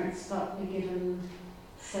its merits but be given,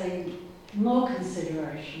 say, more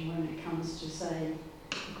consideration when it comes to, say,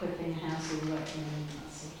 equipping a house or wet room and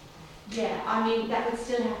that sort of thing? Yeah, I mean, that would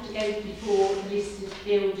still have to go before the listed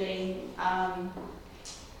building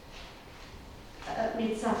at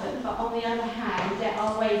Mid-Suffolk, but on the other hand, there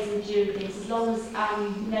are ways of doing things. As long as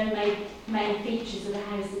no main features of the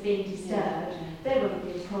house are being disturbed, there won't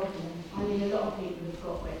be a problem. I mean, a lot of people have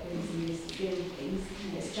got wet rooms in listed buildings.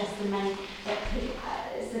 It's just the main,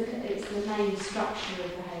 it's the main structure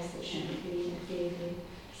of the house that shouldn't be interfered with.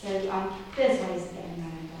 So there's ways of getting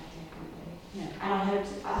around that, definitely. Yeah. And I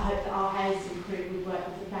hope that our housing crew would work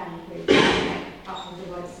with the planning crew to come up with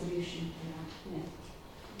the right solution for that. Yeah.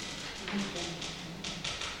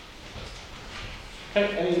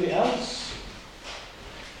 Okay, anybody else?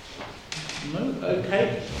 No? Okay.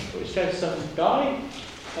 Which goes to Guy.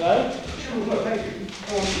 Hello? Sure, well, thank you.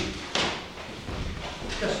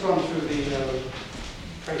 Just run through the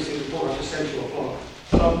tracing report I just sent you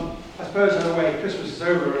offline. I suppose in a way Christmas is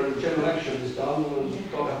over and the general election is done,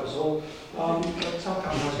 and God help us all.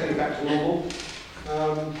 Southampton is getting back to normal.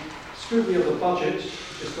 Scrutiny of the budget is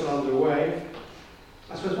still underway.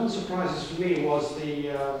 I suppose one surprise for me was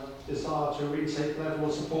the desire to reinstate the level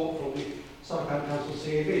of support from the Southampton Council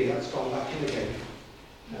CAB. That's gone back in again.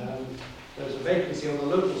 There's a vacancy on the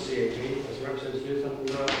local CAB as a representative, and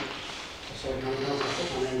Southampton Council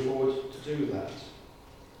put my name forward to do that.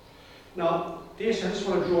 Now, the issue I just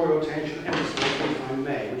want to draw your attention and emphasize, if I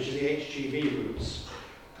may, which is the HGV routes.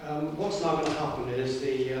 What's now going to happen is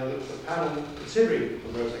the panel considering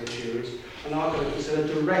the road HGV routes are now going to consider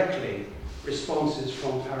directly responses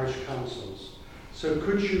from parish councils. So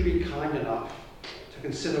could you be kind enough to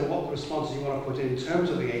consider what responses you want to put in terms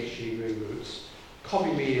of the HGV routes,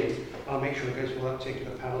 copy me in, and I'll make sure it goes for that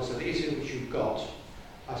particular panel. So the issue which you've got,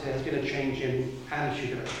 I say there's been a change in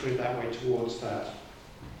attitude, let's put it that way, towards that.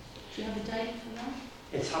 Do you have a date for that?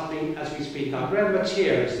 It's happening as we speak now. Graham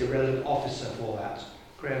Mateer is the relevant officer for that.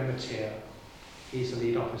 Graham Mateer. He's the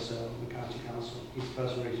lead officer of the County Council. He's the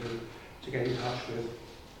person ready to get in touch with.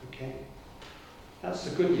 Okay. That's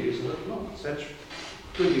the good news. Not such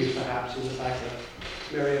good news perhaps in the fact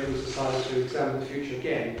that Mary Evans decided to examine the future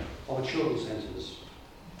again of the children's centres.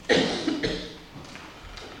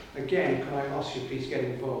 Again, can I ask you please get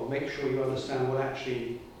involved? Make sure you understand what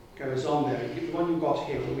actually goes on there. The one you got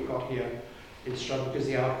here, what we got here in Stratford is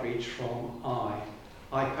the outreach from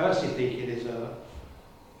I personally think it is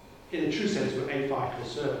in a true sense, a vital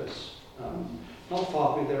service. Not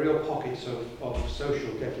far from the real pockets of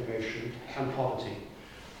social deprivation and poverty.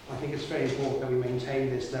 I think it's very important that we maintain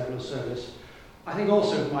this level of service. I think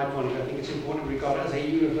also, from my point of view, I think it's important to regard it as a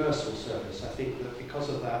universal service. I think that because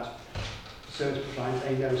of that, service provides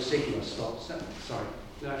a no stigma stop. Sorry,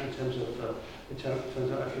 not in terms of I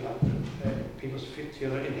feel like people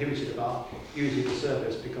feel inhibited about using the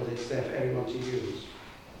service because it's there for everyone to use.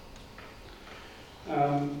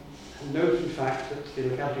 Note, in fact, that the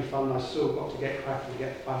locality fund, I've still got to get cracking to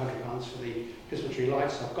get £500 for the Christmas tree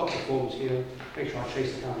lights. I've got the forms here. Make sure I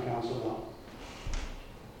chase the county council up.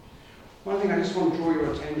 One thing I just want to draw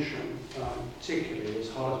your attention, particularly, is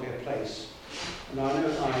Hardsby Place. And I know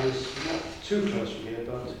I was not too close from here,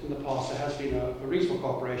 but in the past there has been a reasonable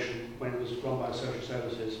cooperation when it was run by social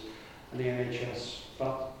services and the NHS,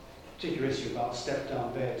 but particular issue about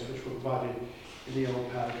step-down beds which were provided in the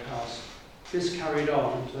old parish house. This carried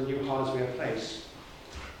on to the new Hardsby Place.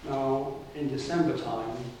 Now, in December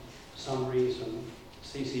time, for some reason,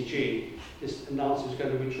 CCG announced it was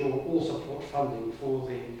going to withdraw all support funding for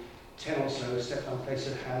the 10 or so step-down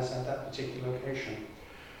places it has at that particular location.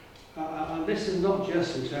 And this is not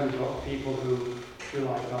just in terms of people who feel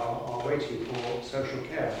like are waiting for social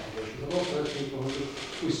care provision, but also those people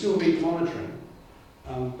who still need monitoring,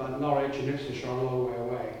 but Norwich and Ipswich are a long way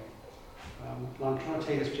away. And I'm trying to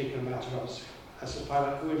take this particular matter up as to find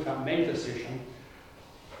out who in fact made the decision,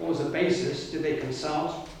 what was the basis, did they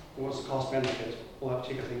consult, what was the cost benefit, all that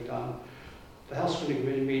particular thing done. The Health Screening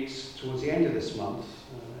Committee meets towards the end of this month,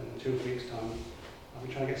 in 2 weeks' time. I'll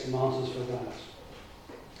be trying to get some answers for that.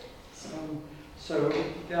 So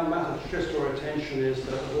the matter to just draw attention is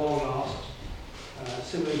that at long last,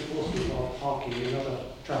 civil enforcement of parking and other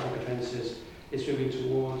traffic offences is moving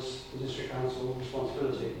towards the District Council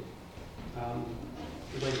responsibility.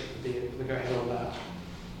 We're waiting for the go-ahead on that.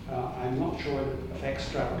 I'm not sure it affects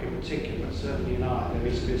Stratbrook in particular, but certainly in Ireland there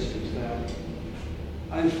is business there.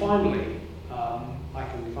 And finally, I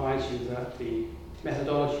can advise you that the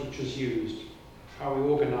methodology which was used, how we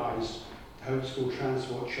organised the homeschool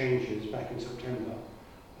transport changes back in September,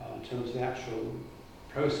 in terms of the actual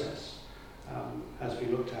process, has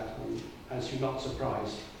been looked at, and as you're not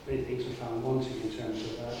surprised, many things were found wanting in terms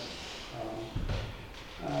of that.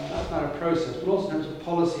 That's not a process, but also in terms of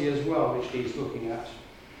policy as well, which needs looking at.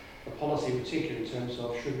 The policy in particular in terms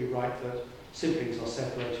of should we write that siblings are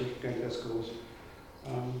separated from going to their schools,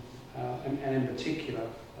 and in particular,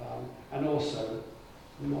 and also,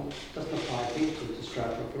 doesn't apply I think to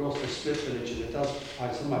Stratbrook, but also split villages. It does apply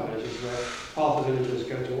to some of my villages where half the villagers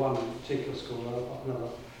go to one particular school or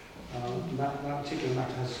another. That particular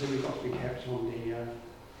matter has really got to be kept on the,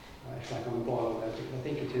 if like on the boil there, because I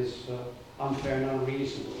think it is unfair and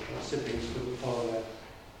unreasonable that siblings couldn't follow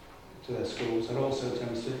to their schools, and also in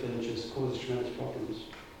terms of split villages causes tremendous problems.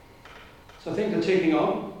 So I think they're ticking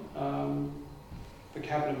on. The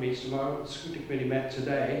Cabinet meets tomorrow. The Scrutiny Committee met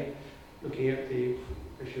today, looking at the,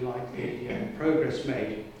 if you like, the progress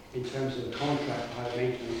made in terms of the contract for high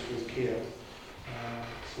maintenance with Kier.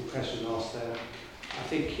 Some questions asked there. I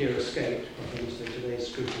think Kier escaped, I think, today's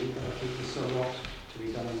scrutiny, but I think there's still a lot to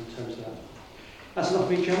be done in terms of that. That's enough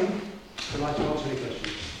for me, Chairman. I'd like to answer any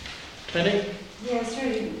questions. Penny? Yes,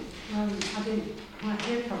 really. I didn't quite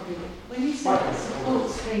hear properly. When you said that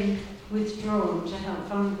support's been withdrawn to help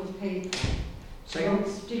vulnerable people,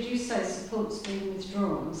 did you say support's been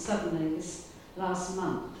withdrawn suddenly this last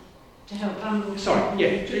month to help vulnerable people? Sorry,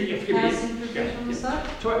 yeah. Housing provision, was that?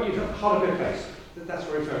 So you've got Harlowby Place. That's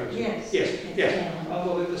what we're referring to. Yes. Yes.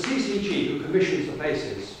 Well, the CCG, who commissions the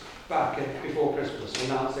places back before Christmas,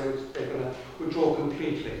 announced they're going to withdraw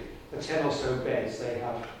completely the 10 or so beds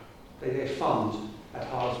they fund at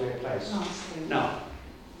Harlowby Place. Now,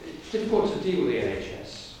 it's difficult to deal with the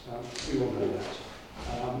NHS. We all know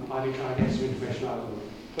that. I've been trying to get some information out of them.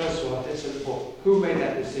 First of all, I said before, who made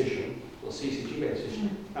that decision? Well, CCG made a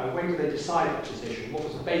decision. Now, when did they decide that decision? What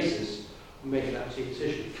was the basis of making that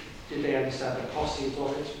decision? Did they understand the costings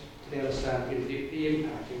of it? Did they understand the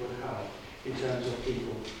impact it would have in terms of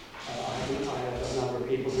people? I have a number of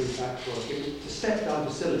people who in fact were given a step-down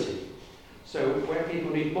facility. So where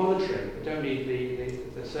people need monitoring, but don't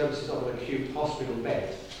need the services of an acute hospital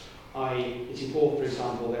bed, i.e. it's important, for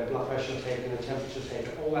example, their blood pressure taken, their temperature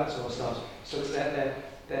taken, all that sort of stuff, so that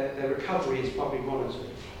their recovery is probably monitored.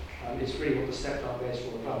 It's really what the step-down beds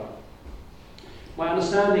will about. My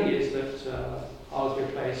understanding is that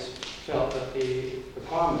Harlowby Place felt that the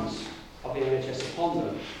requirements of the NHS upon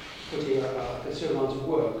them putting a considerable amount of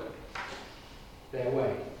work their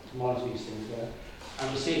way to monitor these things there,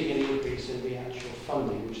 and receiving an increase in the actual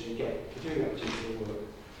funding which they get for doing that particular work.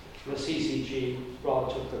 And the CCG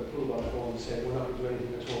rather took the bull by the horn and said, we're not going to do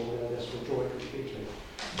anything at all, we'll just withdraw it completely.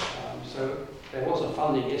 So there was a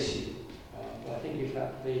funding issue, but I think if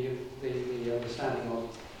that the understanding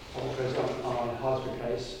of what goes on Harlowby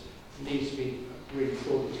Place needs to be really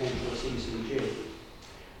full attention of CCG.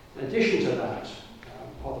 In addition to that,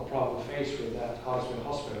 part of the problem faced with that Harlowby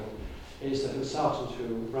Hospital is the consultant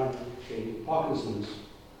who ran the Parkinson's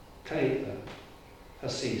clinic there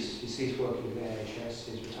has ceased. He ceased working with the NHS,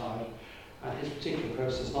 he's retired, and his particular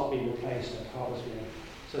post has not been replaced at Harlowby.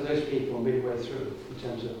 So those people are midway through in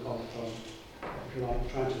terms of if you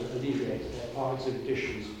like, trying to alleviate their Parkinson's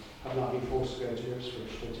conditions, have now been forced to go to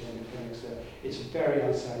Ipswich to attend the clinics there. It's a very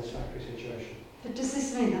unsatisfactory situation. But does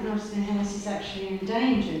this mean that Harlowby House is actually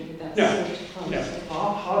endangered with that sort of policy? No.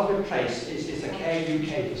 Harlowby Place is a Care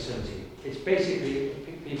UK facility. It's basically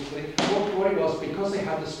what it was, because they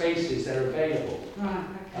have the spaces that are available. Right.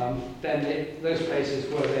 Okay. Then those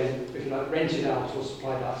places were then, if you like, rented out or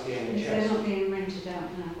supplied out to the NHS. They're not being rented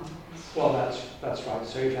out now. Well, that's right.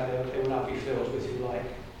 So in fact, they will now be filled with, if you like,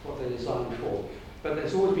 what they're designed for. But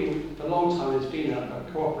there's always been, for a long time, there's been a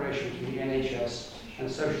cooperation between the NHS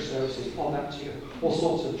and social services on that particular. All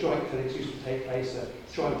sorts of joint clinics used to take place,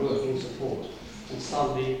 joint working support. And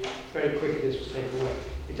suddenly, very quickly, this was taken away.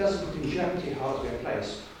 It doesn't put in jeopardy Harlowby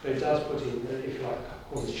Place, but it does put in, if you like,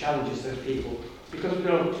 causes challenges to those people. Because we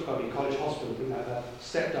don't have college hospital, things like that,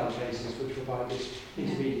 step-down places which provide this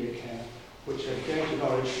intermediate care, which if you're going to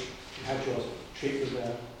Norwich, you have your treatment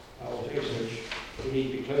there, or to Ipswich, but you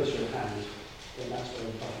need to be closer at hand, then that's where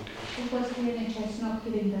we're fighting. Was the NHS not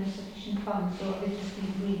giving them sufficient funds, or they just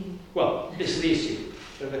been greedy? Well, this is the issue.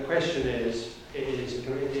 So the question is, it is if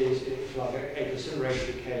you like, a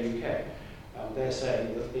consideration of Care UK. They're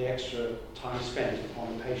saying that the extra time spent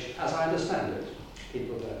upon the patient, as I understand it,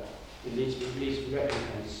 people there, it needs to be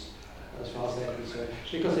recompensed as far as they're concerned,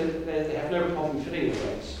 because they have no problem filling the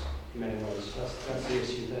beds in many ways. That's the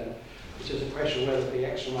issue there. It's just a question whether the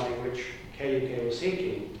extra money which KUK was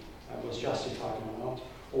seeking was justified or not,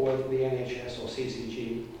 or whether the NHS or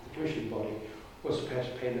CCG, the commissioning body, was prepared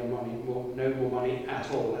to pay no more money at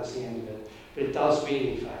all. That's the end of it. But it does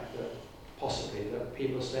mean, in fact, that possibly that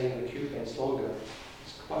people are staying in acute beds longer.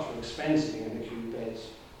 It's much more expensive in acute beds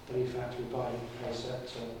than in fact we buy a place at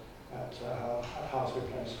Hartswood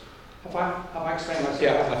Place. Have I explained myself?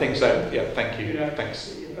 Yeah, I think so. Yeah, thank you.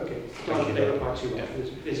 Thanks. Okay. Thank you. Don't apply too much.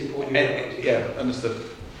 It's important. Yeah, understood.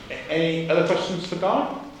 Any other questions for Guy?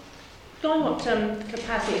 Guy, what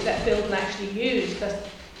capacity is that building actually used? Because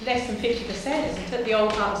less than 50%, isn't it? The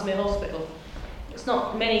old Hartsmere Hospital. It's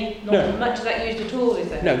not much of that used at all, is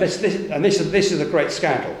there? No, this is a great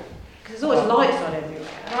scandal. Because there's always lights on everywhere.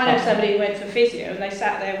 And I know somebody who went for physio and they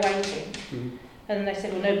sat there waiting. And they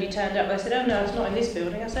said, well, nobody turned up. I said, oh no, it's not in this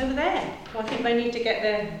building, it's over there. Well, I think they need to get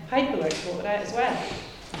their paperwork sorted out as well.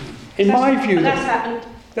 In my view, that's happened.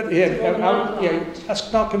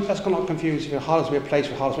 That's not confusing. Hartsmere Place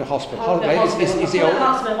with Hartsmere Hospital. Hartsmere is the old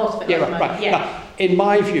Hospital. Yeah, right. Yeah. Now, in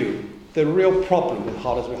my view, the real problem with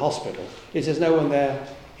Hartsmere Hospital is there's no one there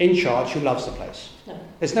in charge who loves the place. No.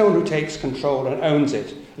 There's no one who takes control and owns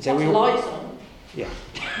it. And say, lights on. Yeah.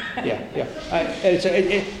 I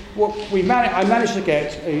managed to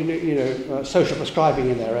get social prescribing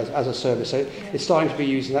in there as a service. So it's starting to be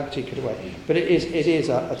used in that particular way. But it is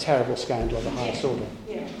a terrible scandal of the highest order.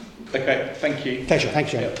 Yeah. Okay, thank you. Pleasure,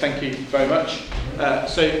 thanks, Jane. Yeah, thank you very much.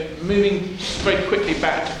 So moving very quickly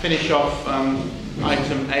back to finish off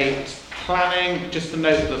item 8, planning. Just to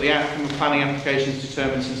note that the outcome of planning applications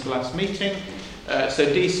determined since the last meeting. So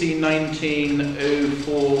DC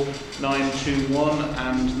 1904-921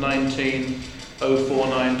 and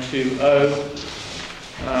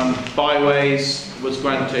 1904-920. Byways was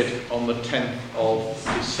granted on the 10th of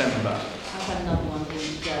December. I've had another one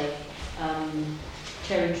today.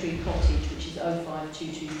 Cherry Tree Cottage, which is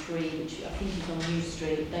 05223, which I think is on New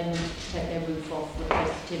Street. They want to take their roof off, replace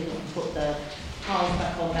the timber and put the tiles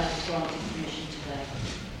back on. That was granted permission today.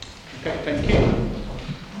 Okay, thank you.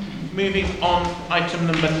 Moving on, item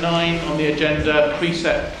number 9 on the agenda,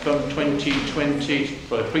 precept from 2020,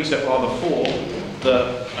 well, precept rather for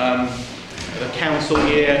the council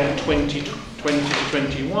year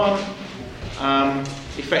 2020-21.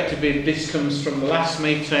 Effectively, this comes from the last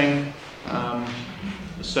meeting.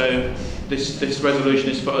 So this resolution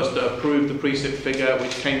is for us to approve the precept figure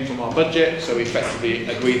which came from our budget. So we effectively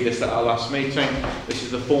agreed this at our last meeting. This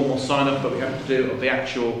is the formal sign-off that we have to do of the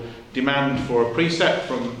actual demand for a precept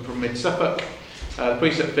from Mid Suffolk. The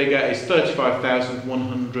precept figure is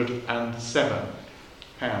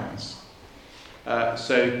 £35,107.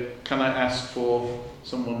 So can I ask for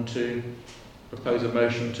someone to propose a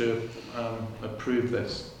motion to approve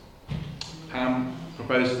this? Pam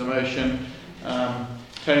proposes a motion.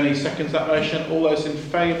 Tony seconds that motion. All those in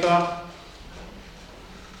favour?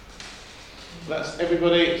 That's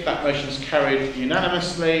everybody. That motion's carried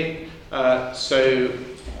unanimously. So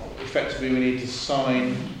effectively we need to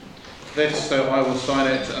sign this, so I will sign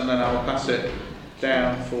it and then I will pass it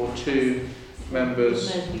down for 2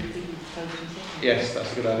 members. Yes,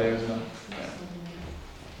 that's a good idea, isn't it?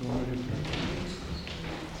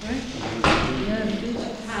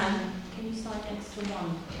 Anne, can you sign next to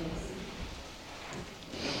 1, please?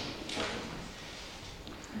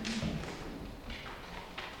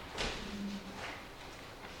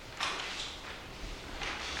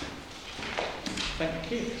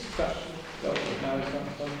 Thank you.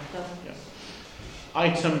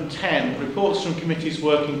 Item 10, reports from committees,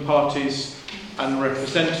 working parties and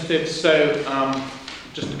representatives. So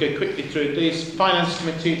just to go quickly through these. Finance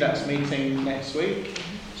Committee, that's meeting next week.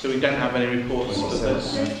 So we don't have any reports for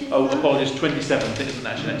this. Oh, apologies, 27th. It isn't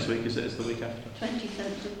actually next week, is it? It's the week after.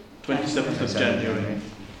 27th of January.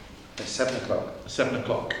 At 7 o'clock. 7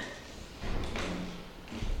 o'clock.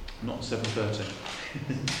 Not 7:30.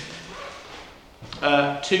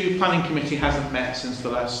 2, Planning Committee hasn't met since the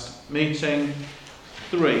last meeting.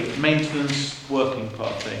 3, Maintenance Working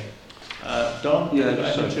Party. Don? Yeah,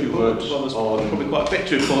 just a few words well, there's on... probably quite a bit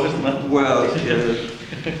to report, isn't there? Well,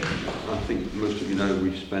 I think most of you know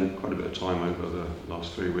we've spent quite a bit of time over the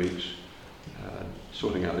last 3 weeks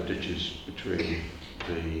sorting out the ditches between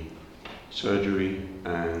the surgery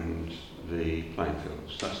and the playing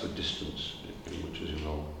fields. That's the distance in which is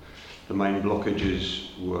involved. The main blockages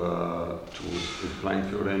were towards the playing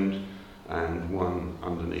field end and one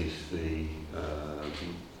underneath the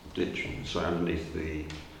ditch, so underneath the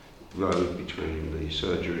road between the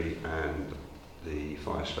surgery and the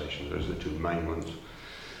fire station. Those are the 2 main ones.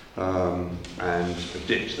 and a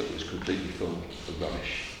ditch that was completely full of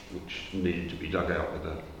rubbish, which needed to be dug out with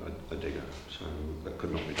a digger, so that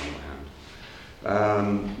could not be done by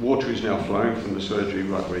hand. Water is now flowing from the surgery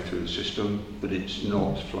right the way through the system, but it's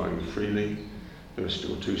not flowing freely. There are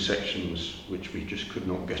still 2 sections which we just could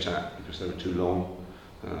not get at because they were too long.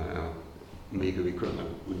 Our meagre equipment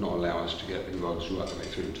would not allow us to get the rods right the way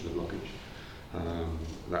through to the blockage.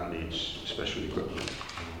 That needs special equipment.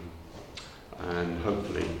 And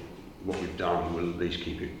hopefully what we've done will at least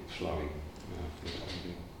keep it flowing.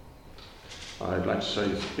 I'd like to say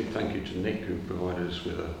a big thank you to Nick, who provided us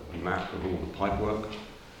with a map of all the pipe work,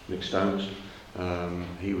 Nick Stones.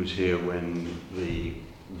 He was here when the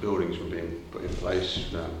buildings were being put in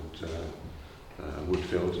place around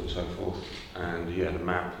Woodfield and so forth, and he had a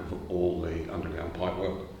map of all the underground pipe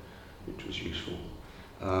work, which was useful.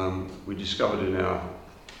 We discovered in our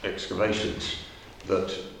excavations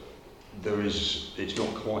that it's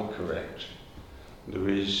not quite correct. There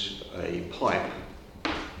is a pipe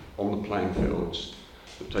on the playing fields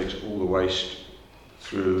that takes all the waste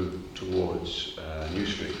through towards New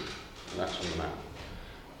Street, and that's on the map.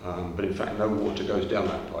 But in fact, no water goes down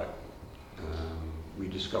that pipe. We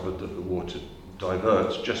discovered that the water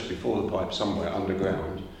diverts just before the pipe somewhere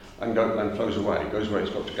underground and flows away. It goes where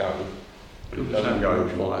it's got to go. But it doesn't go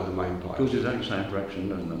via the main pipe. It goes in that same direction,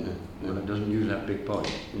 doesn't it? Yeah. But it doesn't use that big pipe.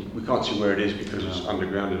 We can't see where it is because it's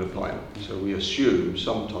underground in a pipe. So we assume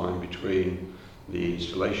sometime between the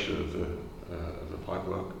installation of the pipe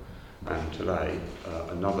work and today,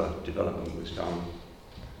 another development was done.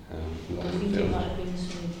 I think it might have been the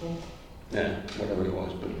swimming pool. Yeah, whatever it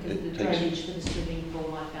was, but because it the takes... drainage for the swimming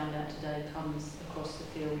pool, I found out today, comes across the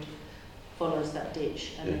field, follows that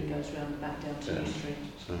ditch, and then goes round the back down to New Street.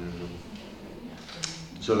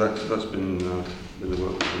 So that's been the work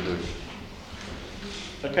we've been doing.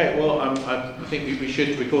 Okay, well, I think we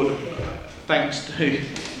should record thanks to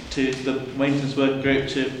the maintenance work group,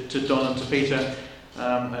 to Don and to Peter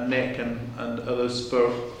and Nick and others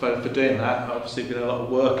for doing that. Obviously, been a lot of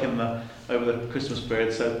work over the Christmas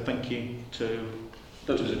period, so thank you to.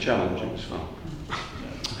 That was a challenge. It was fun.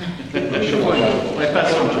 If I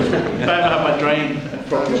ever have my drain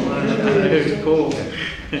problem, I don't know who to call.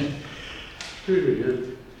 Excuse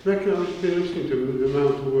me, reckon I've been listening to the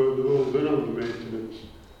amount of work they've all done on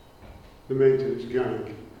the maintenance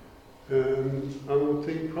gang. I would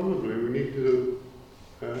think probably we need to do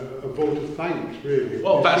a vote of thanks, really.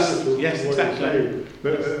 Well, yes, exactly. Saying,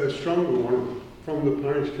 but a stronger one from the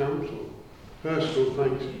parish council. Personal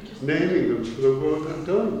thanks, naming them for the work they've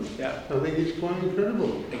done. Yeah. I think it's quite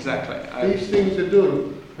incredible. Exactly. These things are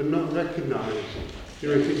done and not recognised. You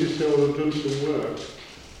know, if you just say, oh, they've done some work,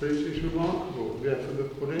 but it's remarkable the effort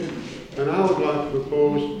they've put in. And I would like to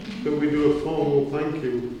propose that we do a formal thank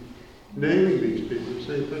you, naming these people and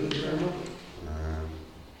saying thank you very much.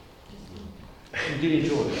 You did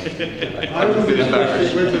enjoy it. I would be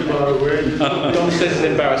embarrassed with them, by the way. Don says he's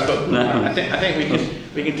embarrassed, but I think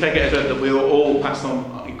we can take it as that we'll all pass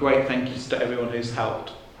on a great thank yous to everyone who's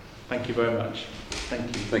helped. Thank you very much.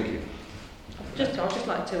 Thank you. Thank you. I'd just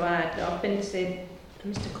like to add that I've been to see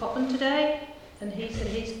Mr. Cotton today, and he said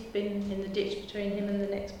he's been in the ditch between him and the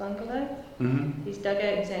next bungalow. Mm-hmm. He's dug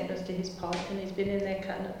out his entrance to his pipe, and he's been in there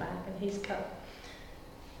cutting it back, and he's cut.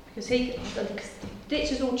 Because the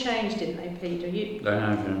ditches all changed, didn't they, Peter? They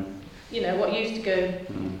have, yeah. You know, what used to go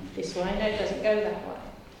this way, no, it doesn't go that way.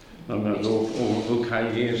 And that's all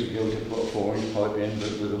okay years ago to put a 4-inch pipe in,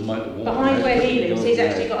 but with a motor water. Behind where he lives, he's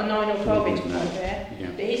actually got a 9 or 12-inch No. pipe there.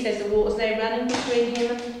 Yeah. But he says the water's there running between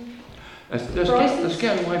him and Let's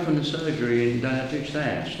get away from the surgery and ditch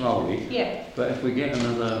there slowly. Yeah. But if we get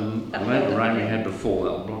another amount of rain we had before,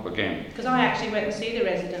 that'll block again. because I actually went and see the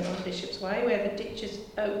resident on Bishop's Way where the ditch is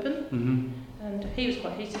open, Mm-hmm. and he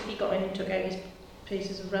said he got in and took out his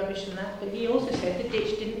pieces of rubbish and that, but he also said the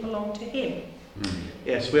ditch didn't belong to him.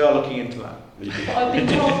 Yes, we are looking into that. But I've been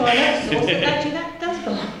told by another source that actually that does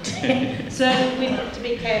belong to him. So we have to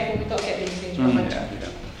be careful, we've got to get these things right. Yeah.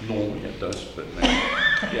 Normally it does, but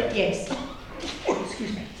Yes.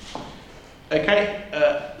 Excuse me. Okay,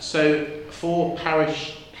 so for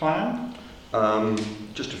parish plan?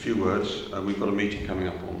 Just a few words. We've got a meeting coming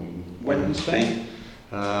up on Wednesday.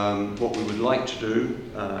 What we would like to do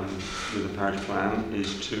with the parish plan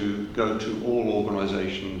is to go to all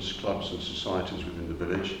organisations, clubs and societies within the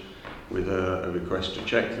village with a request to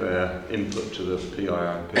check their input to the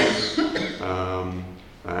PIIP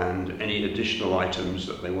and any additional items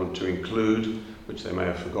that they want to include, which they may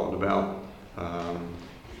have forgotten about.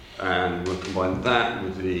 And we'll combine that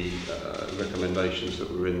with the recommendations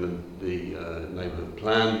that were in the neighbourhood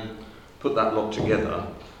plan, put that lot together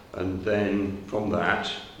and then from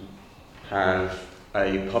that have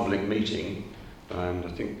a public meeting, and I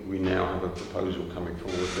think we now have a proposal coming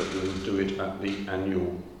forward that we'll do it at the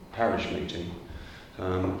annual parish meeting.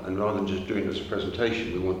 And rather than just doing it as a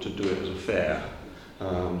presentation, we want to do it as a fair.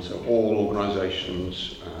 So all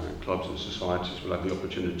organisations, clubs and societies will have the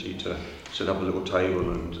opportunity to set up a little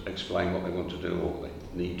table and explain what they want to do or what they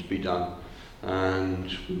need to be done. And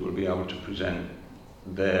we will be able to present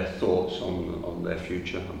their thoughts on their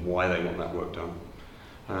future and why they want that work done.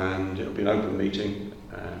 And it'll be an open meeting,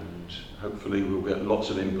 and hopefully we'll get lots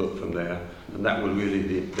of input from there, and that will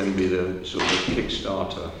really then be the sort of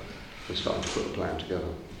kickstarter for starting to put a plan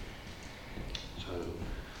together. So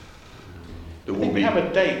there will be. We have a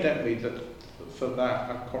date, don't we, for that?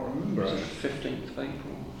 I can't remember. Is it the 15th of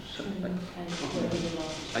April? 7th of April.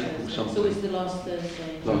 April something. So it's the last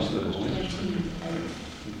Thursday. Last Thursday.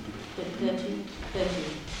 30th.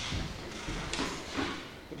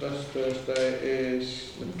 The last Thursday is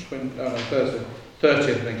the Thursday. 30th,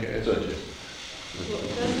 I think it is. 30th.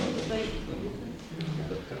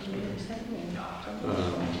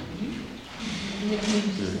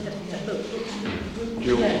 Do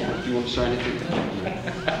you want to say anything?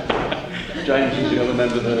 James is the other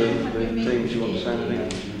member of the team. Do you want to say anything?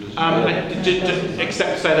 Just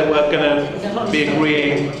except to say that we're going to be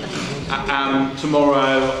agreeing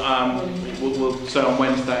tomorrow. So on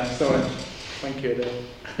Wednesday. Sorry, thank you, Adele.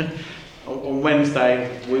 On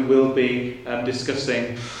Wednesday, we will be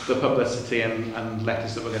discussing the publicity and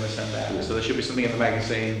letters that we're going to send out. So there should be something in the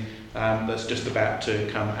magazine that's just about to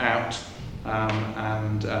come out,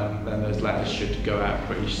 and then those letters should go out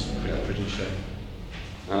pretty soon.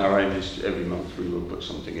 And our aim is every month we will put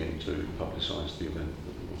something in to publicise the event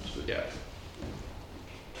that we want to do. Yeah.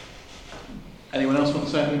 Anyone else want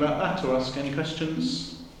to say anything about that or ask any questions?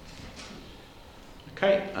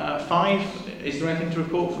 Okay, 5, is there anything to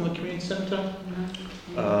report from the community centre?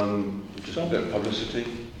 Just a bit of publicity.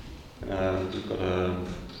 We've got a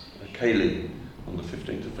Kaylee on the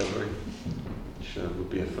 15th of February, which would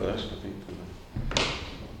be a first, I think, for the,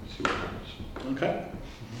 see what happens. Okay.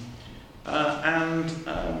 And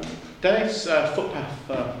Dennis, footpath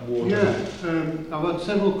warden. Yeah, I've had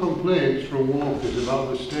several complaints from walkers about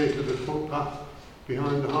the state of the footpath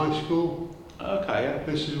behind the high school. Okay, yeah.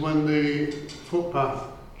 This is when the footpath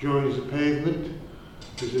joins the pavement.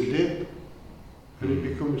 There's a dip, and it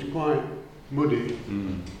becomes quite muddy,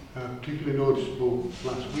 particularly noticeable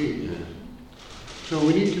last week. Yeah. So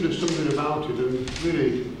we need to do something about it, and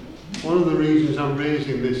really, one of the reasons I'm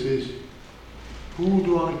raising this is, who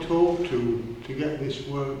do I talk to get this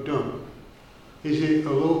work done? Is it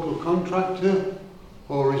a local contractor,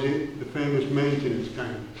 or is it the famous maintenance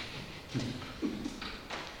gang?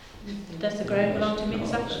 Does the ground belong to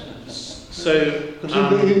Midsatch? So,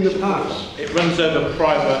 in the past, it runs over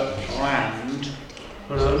private land.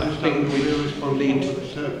 But So I I think think we we're responsible lead. for the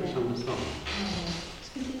surface on the top.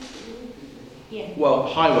 Yeah. Well,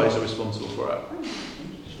 highways are responsible for it.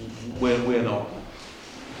 We're not.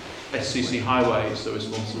 SCC Highways are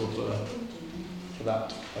responsible for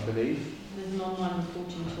that, I believe. There's an online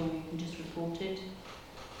reporting tool, you can just report it,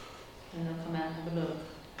 and they'll come out and have a look.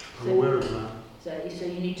 I'm aware of that. So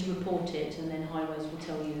you need to report it, and then Highways will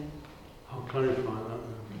tell you. I'll clarify that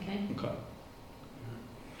then. Okay. Okay.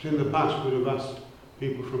 So in the past, we'd have asked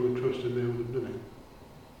people from the trust and they would have done it.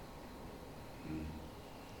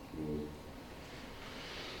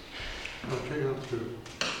 I'll check that through.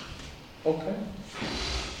 Okay.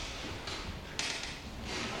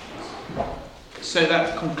 So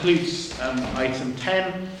that concludes item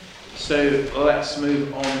 10. So let's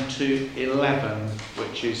move on to 11,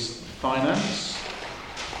 which is finance.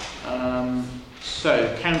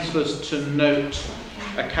 So councillors to note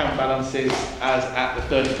account balances as at the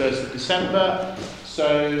 31st of December.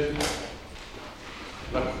 So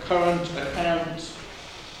the current account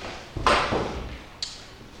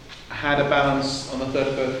had a balance on the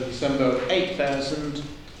 31st of December of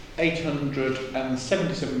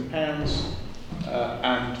 £8,877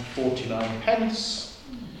 and 49 pence.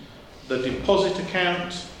 The deposit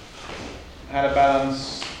account had a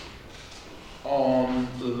balance on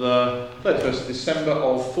the 31st of December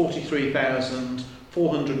of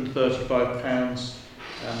 £43,435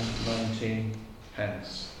 and 19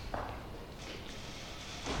 pence.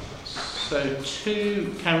 So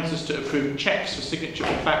 2 councillors to approve cheques for signature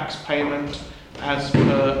or fax payment as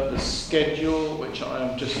per the schedule, which I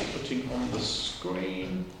am just putting on the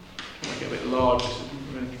screen. I'll make it a bit large, so it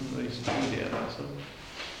doesn't really stand here.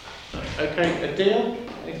 Okay, Adele,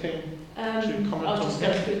 anything to comment I'll on? just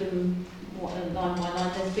go through them line by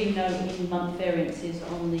line. There's been no in-month variances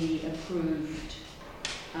on the approved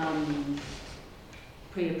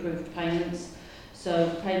pre-approved payments. So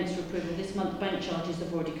payments for approval this month, bank charges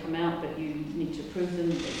have already come out, but you need to approve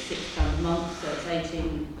them. It's £6 a month, so it's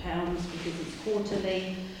 £18 because it's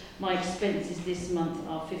quarterly. My expenses this month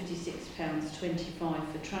are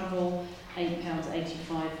 £56.25 for travel,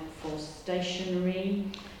 £8.85 for stationery.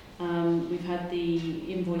 We've had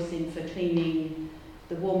the invoice in for cleaning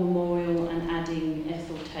the War Memorial and adding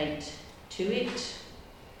Ethel Tate to it.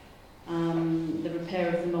 The repair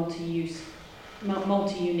of the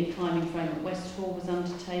multi-unit climbing frame at Westhall was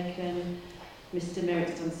undertaken. Mr.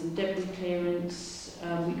 Merritt's done some debris clearance.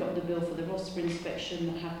 We got the bill for the Rosper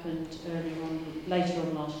inspection that happened later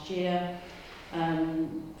on last year.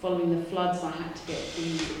 Following the floods, I had to get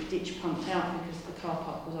the ditch pumped out because the car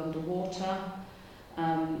park was underwater.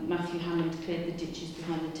 Matthew Hammond cleared the ditches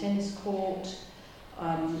behind the tennis court.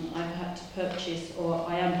 I've had to purchase, or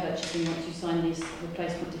I am purchasing once you sign this,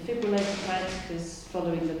 replacement defibrillator pads, because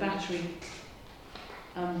following the battery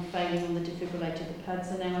failing on the defibrillator, the pads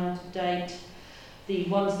are now out of date. The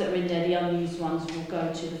ones that are in there, the unused ones, will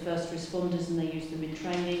go to the first responders and they use them in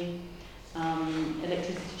training.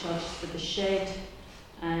 Electricity charges for the shed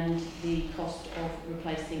and the cost of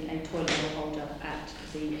replacing a toilet roll holder at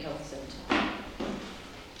the health centre.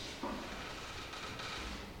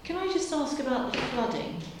 Can I just ask about the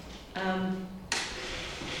flooding?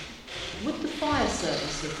 Would the fire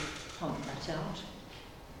service have pumped that out?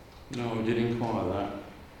 No, I did inquire that.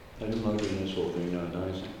 They don't load in this sort of thing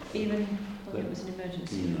nowadays. Even when it was an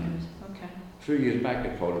emergency? No. Okay. A few years back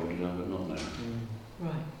they probably did, but not now.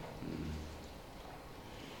 Right.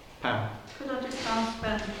 Pam? Could I just ask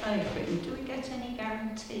about the play equipment? Do we get any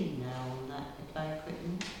guarantee now on that, the play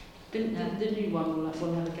equipment? The new one will have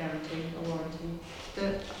a guarantee, a warranty.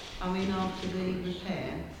 After the repair?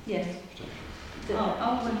 Yes.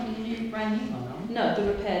 Well, you need a brand new one, aren't you? No, the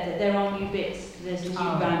repair, there are new bits. There's a new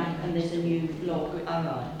ramp and there's a new log.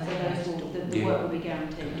 The work will be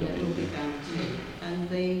guaranteed. It will be guaranteed. And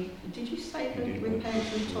did you say the repair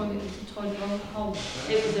to the toilet was a toilet roll holder?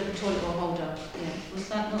 It was a toilet roll holder, yeah. Was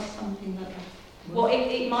that not something that... Well,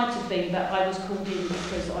 it might have been, but I was called in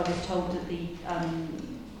because I was told that the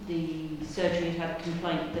surgery had a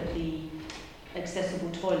complaint that the accessible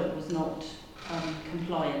toilet was not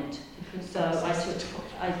compliant. So I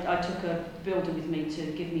took a builder with me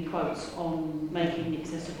to give me quotes on making the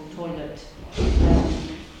accessible toilet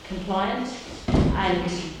compliant.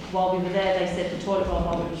 And while we were there, they said the toilet roll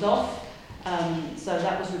holder was off. So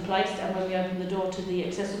that was replaced, and when we opened the door to the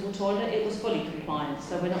accessible toilet, it was fully compliant.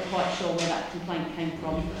 So we're not quite sure where that complaint came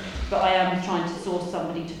from. But I am trying to source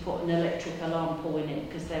somebody to put an electric alarm pole in it,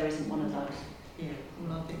 because there isn't one of those. Yeah,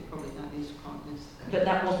 well, I think probably that is quite necessary. But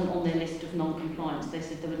that wasn't on their list of non-compliance. They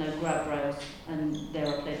said there were no grab rails, and there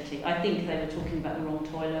are plenty. I think they were talking about the wrong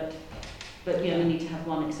toilet, but you only need to have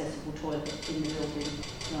one accessible toilet in the building.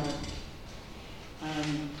 So,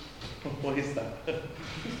 what is that?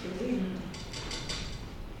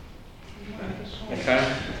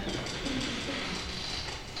 Okay.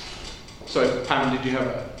 So, Pam, did you have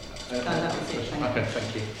a that was it. Okay,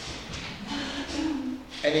 thank you.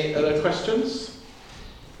 Any other questions?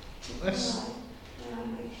 Yes. I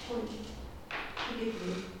just wanted to forgive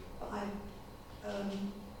me, but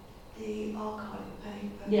the archive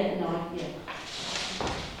paper.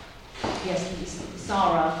 Yes,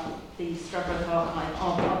 Sarah, the Stradbroke Archive,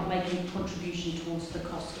 are making a contribution towards the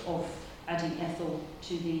cost of adding Ethel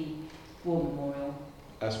to the War Memorial.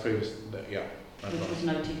 As previous, yeah. Which was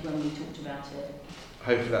noted when we talked about it.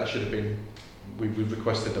 Hopefully that should have been, we've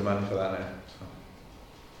requested the money for that now. So.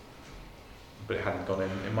 But it hadn't gone in.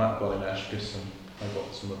 It might have gone in Ashgis and I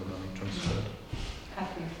got some other money transferred. Have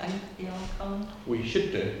we thanked the archive? We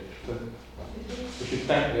should do. We should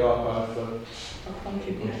thank the archive for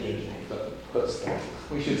contributing. But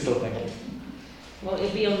we should still thank it. Well,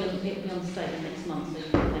 it'll be on the statement next month, so you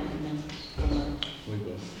can thank them then. We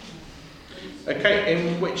will. Okay,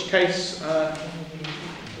 in which case,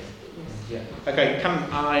 yeah. Okay,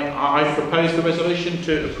 I propose the resolution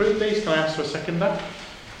to approve these. Can I ask for a seconder?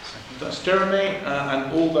 That's Jeremy,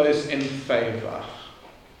 and all those in favour.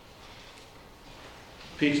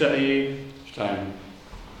 Peter, are you? Abstain.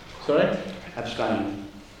 Sorry? Abstain.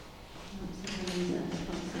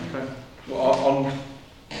 Okay. Well, on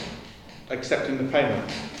accepting the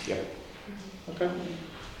payment? Yeah. Okay.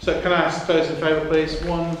 So can I ask those in favour, please?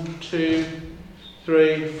 1, 2,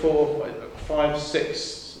 3, 4, 5,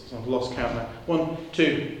 6. I've lost count now. 1,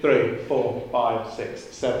 2, 3, 4, 5, 6,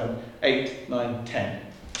 7, 8, 9, 10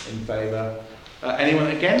 in favour. Anyone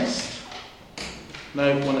against?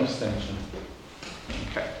 No, one abstention.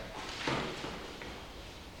 Okay.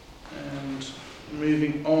 And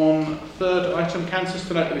moving on, third item, councillors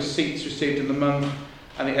to note the receipts received in the month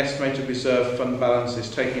and the estimated reserve fund balance is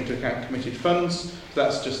taking into account committed funds. So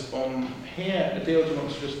that's just on here. Adele, do you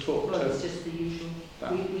want to just talk Well, to it's just the usual.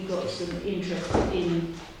 that? We got some interest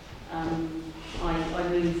in, I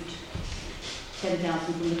moved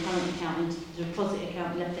 10,000 from the current account into the deposit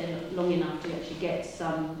account, left there long enough to actually get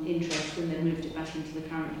some interest, and then moved it back into the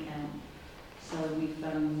current account. So we've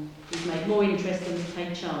made more interest than we've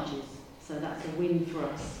paid charges. So that's a win for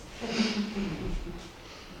us.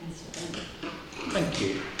 Thank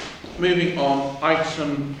you. Moving on,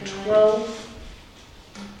 item 12.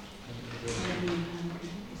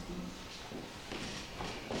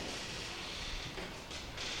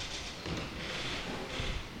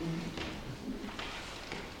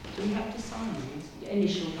 Do we have to sign these?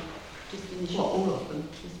 Initial. Just initial. What, all of them?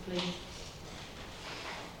 Yes, please.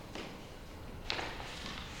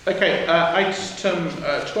 Okay, item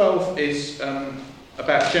 12 is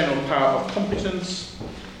about general power of competence.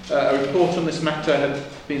 A report on this matter had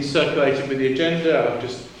been circulated with the agenda. I've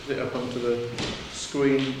just put it up onto the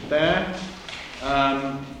screen there.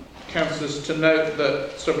 Councillors, to note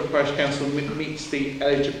that Stradbroke Parish Council meets the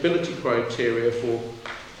eligibility criteria for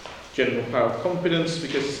general power of competence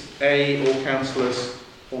because A, all councillors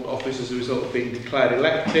hold office as a result of being declared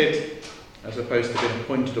elected as opposed to being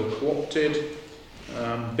appointed or co-opted.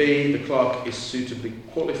 B, the clerk is suitably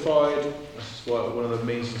qualified. This is why one of the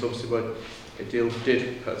means is obviously why Adele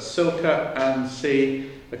did at Silca. And C,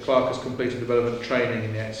 the clerk has completed the relevant training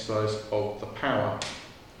in the exercise of the power.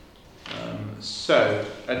 So,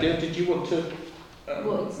 Adele, did you want to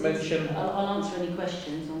mention? I'll answer any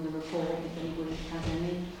questions on the report if anybody has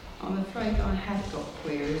any. I'm afraid I have got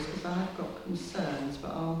queries because I have got concerns,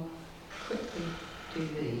 but I'll quickly do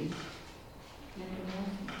these.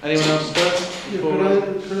 Anyone else first? Yeah, can I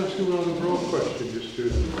ask you another broad question just to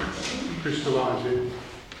crystallise it?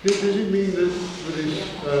 Does it mean that with this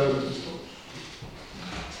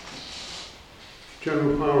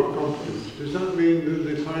general power of competence, does that mean that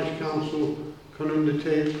the parish council can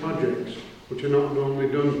undertake projects which are not normally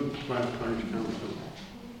done by the parish council?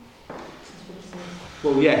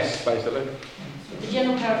 Well, yes, basically. The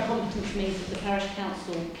general power of competence means that the parish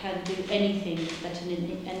council can do anything that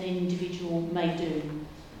an individual may do,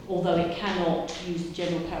 although it cannot use the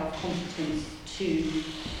general power of competence to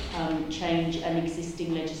change an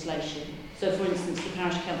existing legislation. So, for instance, the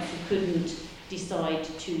parish council couldn't decide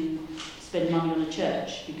to spend money on a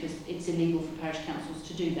church because it's illegal for parish councils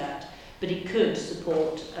to do that, but it could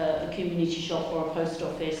support a community shop or a post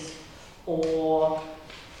office, or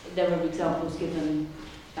there are examples given.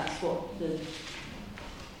 That's what the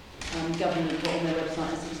government put on their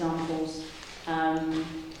website as examples. And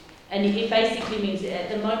it basically means that at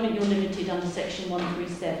the moment you're limited under section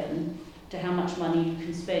 137 to how much money you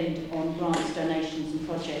can spend on grants, donations and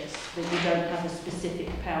projects that you don't have a specific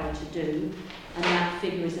power to do, and that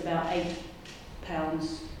figure is about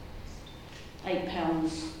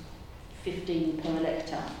 £8.15 per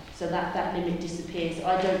elector. So that limit disappears.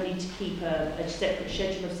 I don't need to keep a separate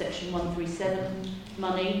schedule of section 137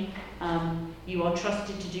 money. You are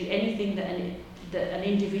trusted to do anything that an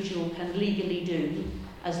individual can legally do,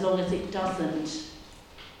 as long as it doesn't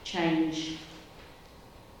change,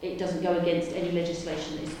 it doesn't go against any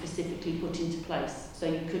legislation that is specifically put into place. So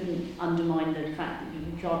you couldn't undermine the fact that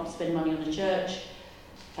you can't spend money on a church,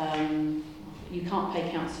 you can't pay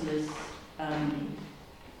councillors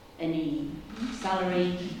any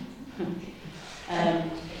salary.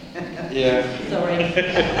 Yeah. Sorry.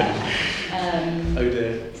 Oh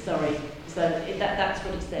dear. Sorry. So that's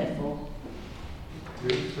what it's there for.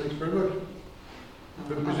 Yeah, thanks very much.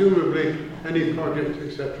 But presumably any project,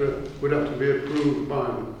 etc., would have to be approved by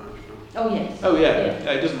the parish council. Oh yes. Oh yeah.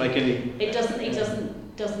 It doesn't make any. It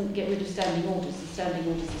doesn't get rid of standing orders. The standing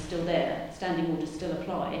orders are still there. Standing orders still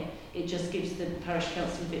apply. It just gives the parish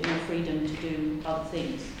council a bit more freedom to do other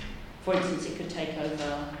things. For instance, it could take over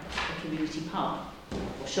a community pub,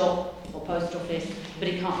 or shop, or post office, but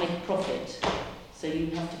it can't make a profit. So you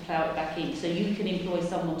have to plough it back in. So you can employ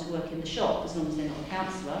someone to work in the shop, as long as they're not a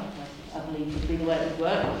councillor, I believe would be the way it would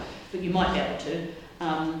work, but you might be able to.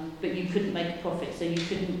 But you couldn't make a profit, so you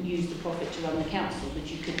couldn't use the profit to run the council, but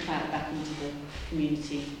you could plough it back into the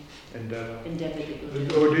community endeavour that you're doing.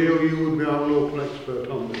 Odile, you would be our local expert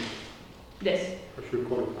on this. Yes. I should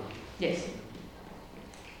qualify. Yes.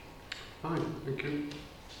 Fine, thank you.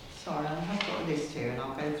 Sorry, I have got a list here and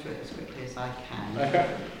I'll go through it as quickly as I can. Okay.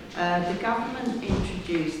 The government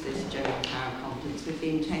introduced this general power of competence with the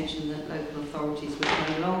intention that local authorities would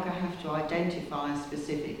no longer have to identify a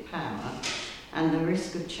specific power and the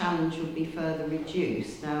risk of challenge would be further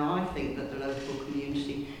reduced. Now, I think that the local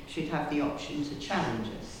community should have the option to challenge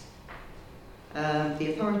us.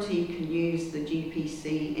 The authority can use the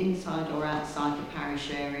GPC inside or outside the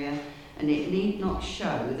parish area, and it need not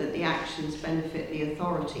show that the actions benefit the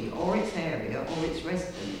authority or its area or its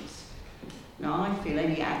residents. Now, I feel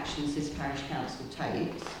any actions this parish council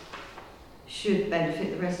takes should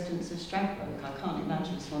benefit the residents of Stradbroke. I can't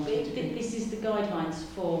imagine someone to do. This is the guidelines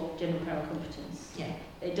for general power of competence. Yeah.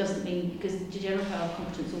 It doesn't mean, because the general power of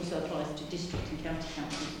competence also applies to district and county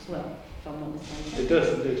councils as well, if I'm not mistaken. It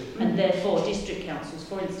does indeed. And therefore, district councils,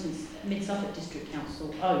 for instance, Mid-Suffolk District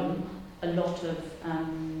Council own a lot of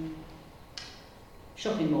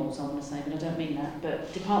shopping malls, I want to say, but I don't mean that,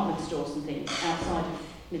 but department stores and things outside of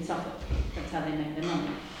Mid-Suffolk. That's how they make their money.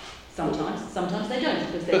 Sometimes they don't,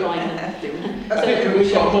 because they're buying them. I think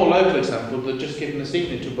we've got a more local example that just given this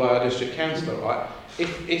evening by our district councillor, right?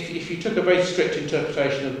 If you took a very strict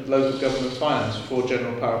interpretation of local government finance for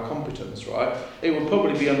general power of competence, right, it would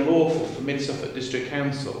probably be unlawful for Mid-Suffolk District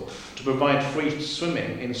Council to provide free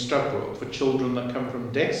swimming in Stradbroke for children that come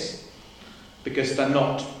from DIS, because they're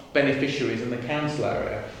not beneficiaries in the council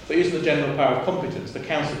area. But using the general power of competence, the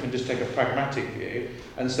council can just take a pragmatic view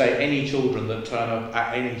and say any children that turn up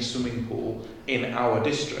at any swimming pool in our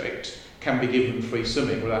district can be given free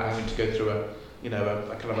swimming without having to go through a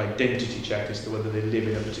kind of identity check as to whether they live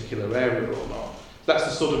in a particular area or not. That's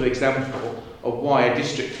the sort of example of why a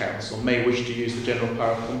district council may wish to use the general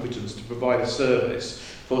power of competence to provide a service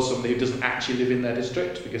for somebody who doesn't actually live in their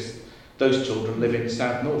district, because those children live in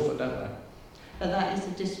South Norfolk, don't they? But that is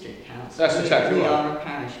a district council. That's exactly we right. are a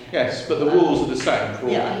parish council. Yes, but the rules are the same for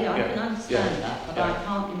all. Yeah, I can understand that, but I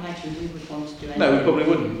can't imagine we would want to do anything. No, we probably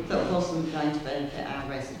wouldn't. That wasn't going to benefit our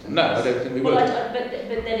residents. No, I don't think we would.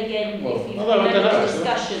 But then again, if you remember the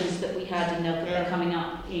discussions that we had, and they're coming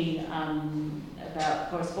up in about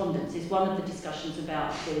correspondence, is one of the discussions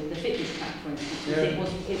about the fitness track, for instance.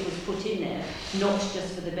 It was put in there, not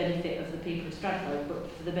just for the benefit of the people of Stradbroke, but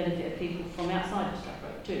for the benefit of people from outside of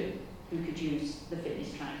Stradbroke too, who could use the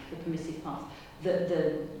fitness track, the permissive path,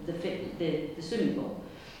 the swimming pool.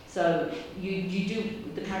 So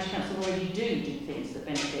the parish council already do things that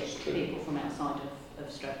benefit people from outside of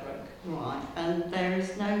Stradbroke. Right, and there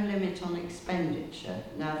is no limit on expenditure.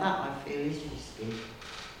 Now that I feel is risky,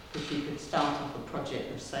 because you could start off a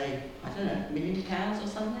project of, say, I don't know, £1 million or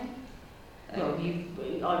something. Well,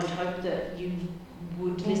 I would hope that you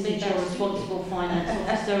would listen to your responsible finance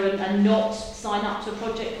officer and not sign up to a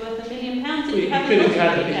project worth £1 million if you haven't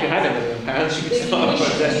got £1 million. If you had £1 million, you could start a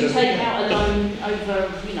project. You take out a loan over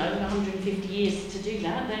 150 years to do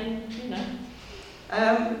that, then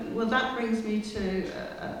well, that brings me to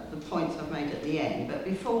the points I've made at the end. But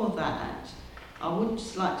before that, I would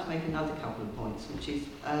just like to make another couple of points, which is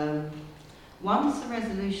once the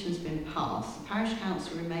resolution's been passed, the parish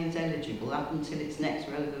council remains eligible up until its next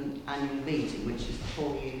relevant annual meeting, which is the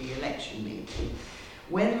 4-yearly election meeting,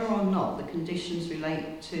 whether or not the conditions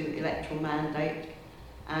relate to electoral mandate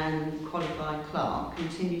and qualified clerk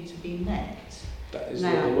continue to be met. That is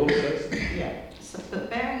what the law says. Yeah.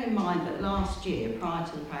 But bearing in mind that last year, prior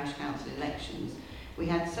to the parish council elections, we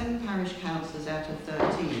had 7 parish councillors out of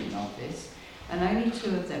 13 in office, and only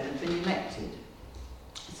 2 of them had been elected.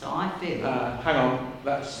 So I feel... hang on,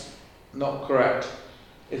 that's not correct,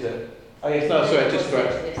 is it? Oh yes, no, sorry, it is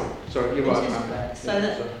correct. Sorry, you're right, ma'am.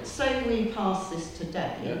 So say we pass this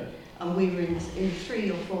today, and we were in 3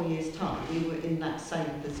 or 4 years' time, we were in that same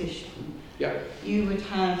position, you would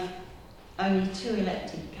have only 2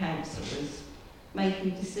 elected councillors making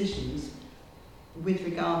decisions with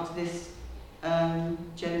regard to this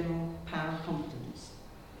general power of competence.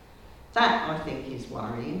 That, I think, is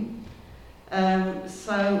worrying.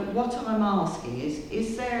 So what I'm asking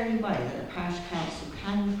is there any way that a parish council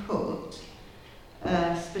can put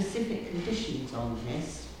specific conditions on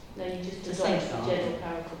this? No, you just to adopt safeguard? the general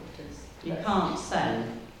power of competence. You can't say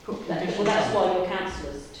put conditions Well, that's on. why you're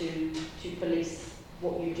councillors, to police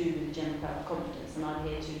what you do with the general power of competence, and I'm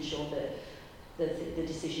here to ensure that the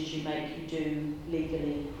decisions you make, you do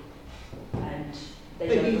legally, and they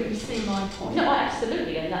But don't... you can see my point. No,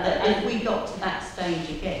 absolutely. And if we got to that stage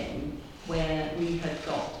again, where we had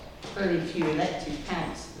got very few elected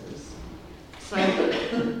councillors, so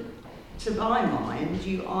to my mind,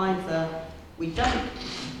 we don't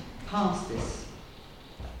pass this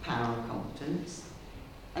power of competence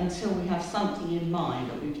until we have something in mind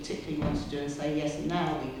that we particularly want to do and say, yes,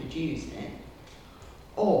 now we could use it.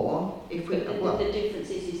 Or if we... The difference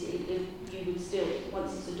is you would still,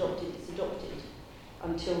 once it's adopted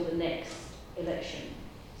until the next election.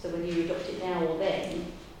 So when you adopt it now or then,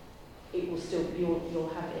 it will still,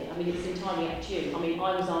 you'll have it. I mean, it's entirely up to you. I mean,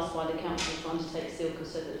 I was asked by the council to undertake SILCA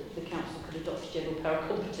so that the council could adopt a general power of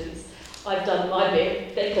competence. I've done my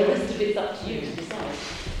bit, then the rest of it's up to you to decide.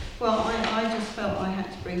 Well, I just felt I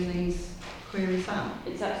had to bring these queries out.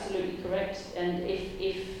 It's absolutely correct, and I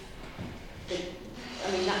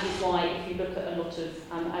mean, that is why if you look at a lot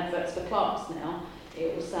of adverts for clerks now,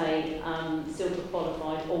 it will say silver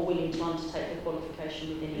qualified or willing to undertake the qualification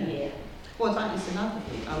within a year. Well, that is another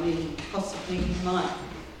thing. I mean, possibly you might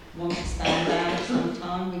want to stand down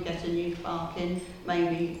sometime. We get a new clerk in,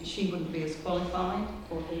 maybe she wouldn't be as qualified.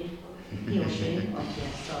 Or he or she. Oh,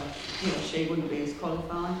 yes, sorry. He or she wouldn't be as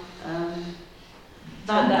qualified.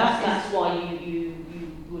 That's why you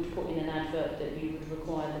would put in an advert that you would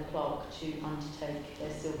require the clerk to undertake their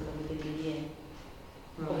silver within a year.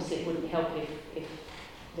 Right. Obviously, it wouldn't help if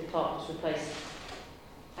the clerk was replaced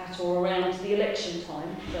at or around the election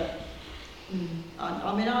time, but.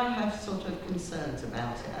 I mean, I have sort of concerns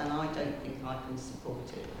about it, and I don't think I can support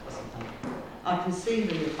it because of that. I can see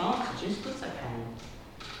the advantages, because I can,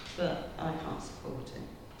 but I can't support it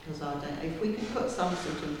because I don't. If we can put some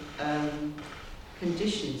sort of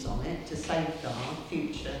conditions on it to safeguard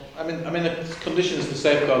future. I mean, the conditions to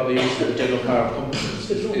safeguard the use of the general power of competence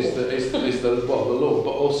is the law,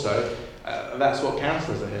 but also that's what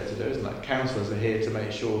councillors are here to do, isn't it? Councillors are here to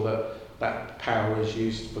make sure that that power is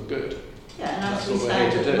used for good. Yeah, and as we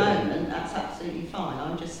stand at the moment, that's absolutely fine.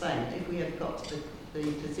 I'm just saying, if we had got to the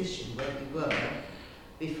position where we were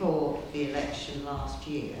before the election last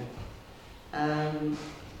year, I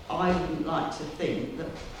wouldn't like to think that.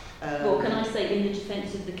 Well, can I say, in the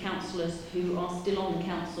defence of the councillors who are still on the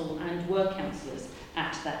council and were councillors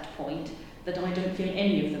at that point, that I don't feel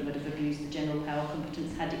any of them would have abused the general power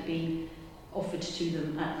competence had it been offered to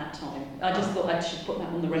them at that time. I just thought I should put that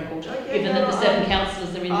on the record, given that the 7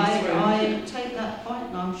 councillors are in this room. I take that point,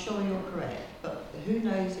 and I'm sure you're correct, but who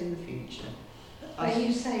knows in the future? Are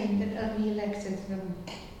you saying that only elected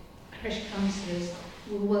parish councillors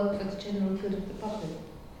will work for the general good of the public?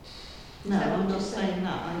 No, I'm not saying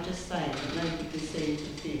that. I'm just saying that nobody can see into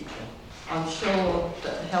the future. I'm sure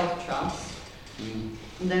that the Health Trust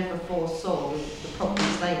never foresaw the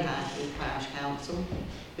problems they had with parish council,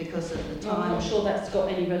 because at the time... I'm not sure that's got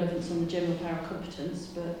any relevance on the general power of competence,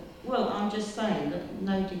 but... Well, I'm just saying that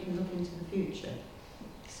nobody can look into the future.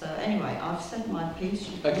 So anyway, I've said my piece.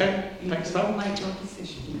 Okay, thanks, Mel. Make your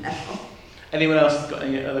decision now. Anyone else got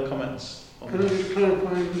any other comments? Can I just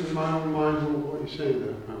clarify in my own mind what you're saying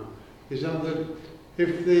there, Pam? Is that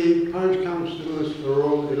if the parish councillors are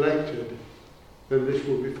all elected, then this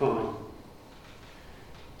will be fine.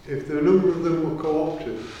 If the number of them were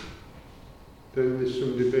co-opted, then there's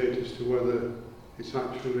some debate as to whether it's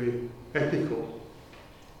actually ethical.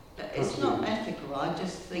 It's not ethical. I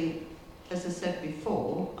just think, as I said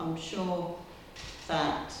before, I'm sure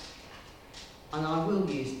that, and I will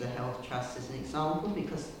use the Health Trust as an example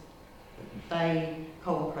because they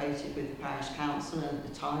cooperated with the parish council, and at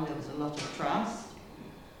the time there was a lot of trust,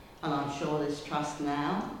 and I'm sure there's trust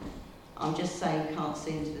now. I'm just saying, can't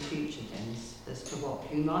see into the future, Dennis, as to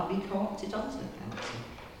who might be co-opted onto the council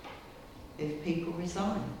if people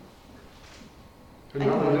resign. And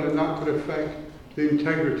that could affect the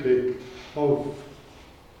integrity of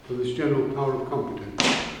this general power of competence.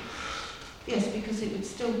 Yes, because it would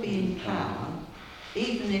still be in power,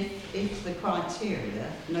 even if the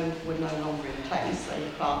criteria were no longer in place. So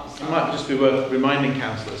it might just be worth reminding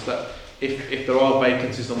councillors that if there are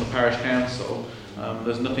vacancies on the parish council,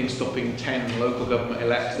 there's nothing stopping 10 local government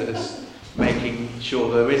electors making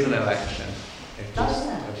sure there is an election. If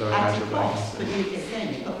there are no vacancies. But you get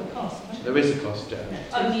then, you've got the cost. There is a cost, yeah.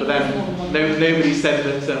 But then nobody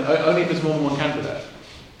said that only if there's more than one candidate.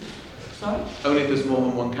 Sorry? Only if there's more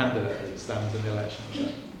than one candidate that stands in the election.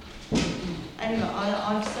 Anyway,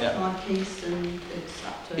 I've said my piece, and it's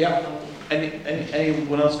up to everybody.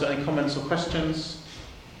 Anyone else got any comments or questions?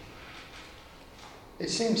 It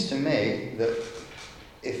seems to me that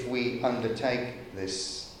if we undertake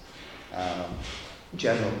this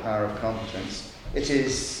general power of competence, it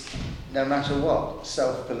is, no matter what,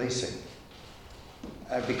 self-policing.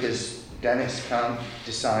 Because Dennis can't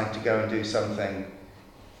decide to go and do something,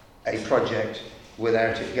 a project,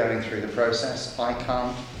 without it going through the process. I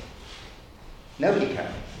can't. Nobody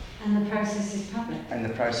can. And the process is public. And the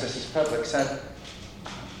process is public. So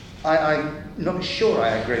I'm not sure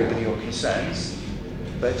I agree with your concerns,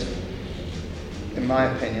 but in my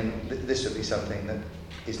opinion, this would be something that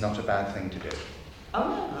is not a bad thing to do.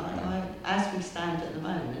 Oh no, as we stand at the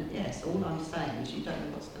moment, yes, all I'm saying is you don't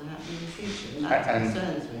know what's going to happen in the future, and that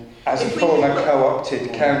concerns me. As a former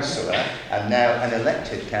co-opted councillor and now an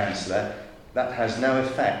elected councillor, that has no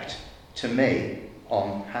effect to me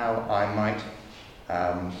on how I might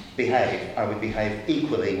behave, I would behave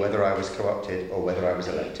equally whether I was co-opted or whether I was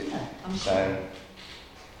elected. So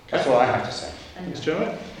that's all I have to say. And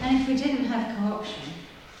if we didn't have co-option,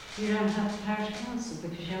 you don't have the parish council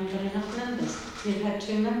because you haven't got enough members. You've had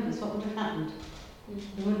 2 members, what would have happened?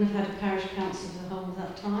 You wouldn't have had a parish council the whole of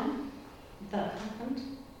that time if that happened.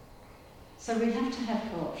 So we have to have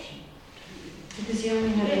co-option. Because you only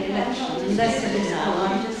have the election, unless it is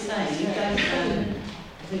I'm just saying, you don't know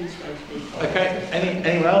who's going to be. Okay,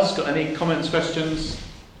 anyone else got any comments, questions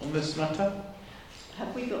on this matter?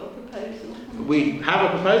 Have we got a proposal? We have a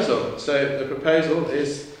proposal. So the proposal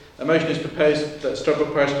is, a motion is proposed that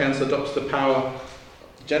Stradbroke Parish Council adopts the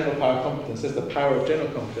general power of competence, as the power of general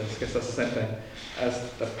competence, I guess that's the same thing,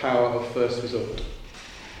 as the power of first resort.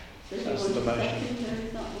 That's the motion.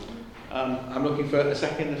 I'm looking for a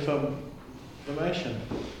second from the motion.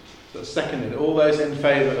 So seconded. All those in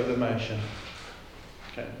favour of the motion?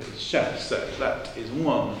 Okay, please show. So that is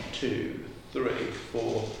 1, 2, 3,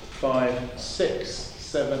 4, 5, 6,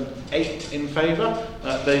 7, 8 in favour.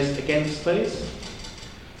 Those against, please.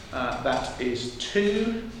 That is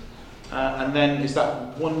 2. And then is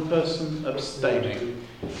that 1 person abstaining?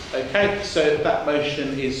 Okay, so that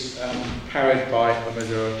motion is carried by a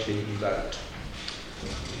majority vote.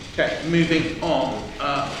 Okay, moving on.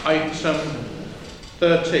 Item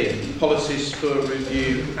 13, policies for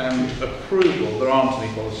review and approval. There aren't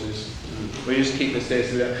any policies. We just keep this here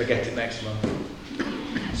so we don't forget it next month.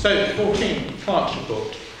 So 14, Clerk's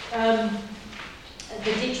report.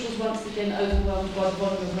 The ditch was once again overwhelmed by the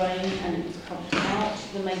volume of rain and it was pumped out.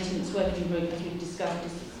 The maintenance working group, as we've discussed,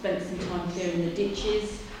 has spent some time clearing the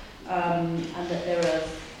ditches and that there are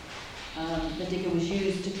the digger was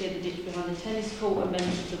used to clear the ditch behind the tennis court, and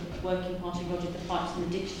members of the working party rogered the pipes in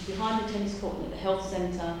the ditches behind the tennis court and at the health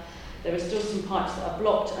centre. There are still some pipes that are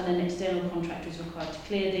blocked and an external contractor is required to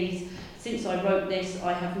clear these. Since I wrote this,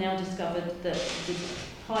 I have now discovered that the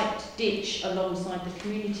piped ditch alongside the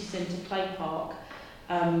community centre play park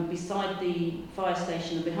beside the fire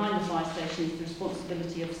station and behind the fire station is the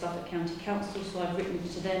responsibility of Suffolk County Council, so I've written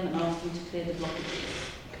to them and asked them to clear the blockages.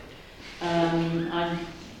 I'm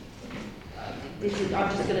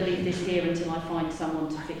just going to leave this here until I find someone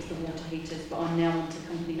to fix the water heaters, but I'm now on to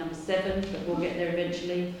company number 7, but we'll get there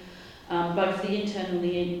eventually. Both the internal and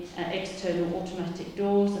the external automatic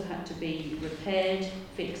doors have had to be repaired,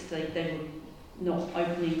 fixed. They were not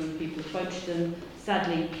opening when people approached them.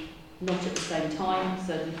 Sadly, not at the same time,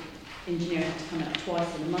 so the engineer had to come out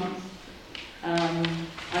twice in a month.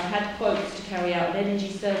 I've had quotes to carry out an energy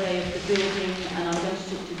survey of the building, and I'm going to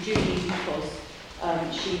talk to Julie because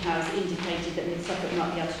she has indicated that Mid Suffolk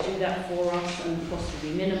might be able to do that for us, and the cost will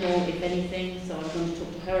be minimal, if anything, so I'm going to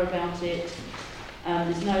talk to her about it.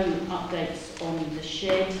 There's no updates on the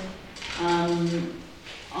shed.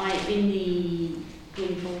 In the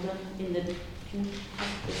green folder,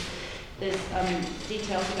 there's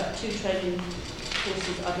details about 2 training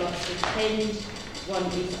courses I'd like to attend. One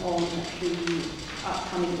is on the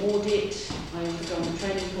upcoming audit. I want to go on the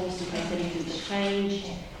training course in case anything's changed.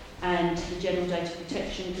 And the general data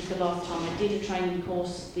protection, because the last time I did a training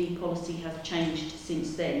course, the policy has changed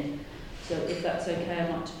since then. So if that's okay,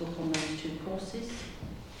 I'd like to book on those 2 courses.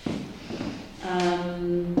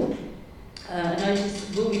 A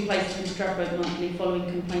notice will be placed in Stradbroke Monthly following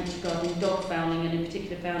complaints regarding dog fouling, and in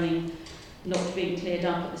particular fouling not being cleared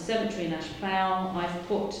up at the cemetery in Ashplough. I've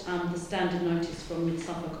put the standard notice from Mid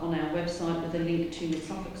Suffolk on our website with a link to Mid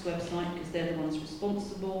Suffolk's website because they're the ones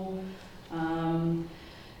responsible.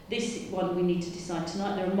 This one we need to decide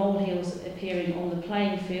tonight. There are molehills appearing on the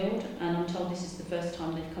playing field, and I'm told this is the first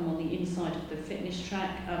time they've come on the inside of the fitness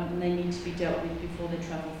track, and they need to be dealt with before they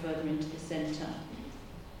travel further into the centre.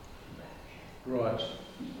 Right.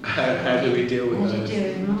 How do we deal with those?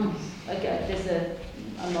 Okay, there's a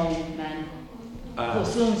mole man. Well,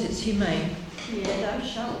 as long as it's humane. Yeah, thou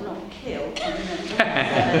shalt not kill.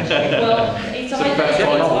 Well, it's either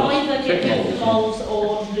get rid of the moles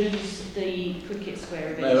or lose the cricket square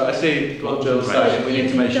eventually. No, I see what Joel's saying. We need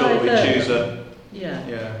to make sure that we choose a...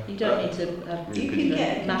 Yeah. You don't need to... you can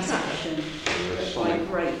get a contraption by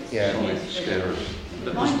brakes. Yeah.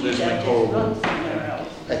 Mind you, they'll just run somewhere else.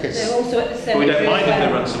 They're also at the cemetery. We don't mind if they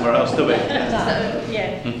run somewhere else, do we?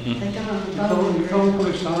 Yeah. You can't put a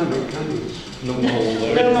sign up, can you? No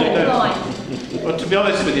Well, to be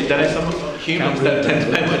honest with you, Dennis, humans don't tend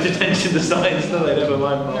to pay much attention to signs, do they? Never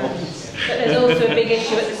mind moles. But there's also a big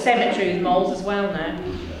issue at the cemetery with moles as well now.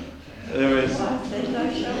 There is. Thou shalt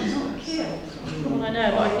not kill. Well, I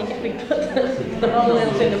know, but I think if we put the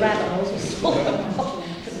molehills in the rabbit holes, we'll solve the problem.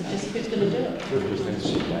 Because who's going to do it?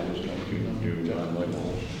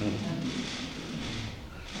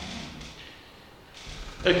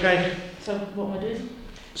 Okay, So what am I doing?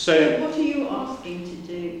 so What are you asking to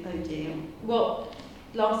do, Odile? Well,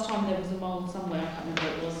 last time there was a mole somewhere, I can't remember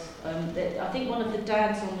what it was. I think one of the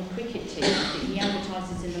dads on the cricket team, I think he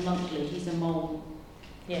advertises in the monthly, he's a mole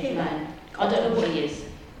man. I don't know what he is.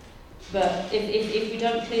 But if we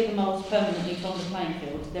don't clear the moles permanently from the playing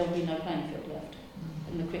field, there will be no playing field left.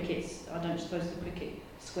 And the crickets, I don't suppose the cricket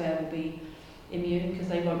square will be immune because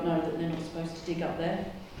they won't know that they're not supposed to dig up there.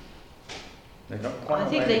 They've got quite I a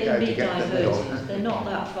think way they to can go be to get to the middle. diverted. They're not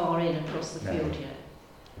that far in across the No. field yet.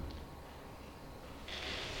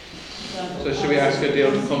 So should we ask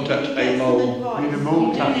Odile to contact a mole? Need a mole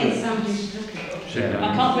You do need tackle. somebody to look at it. Yeah.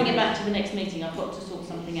 I can't bring it back to the next meeting. I've got to sort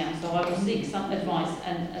something out. So I will seek some advice.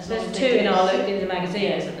 And as long There's as two they in do our this- in the magazine,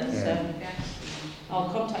 Yeah, isn't there? so Yeah. I'll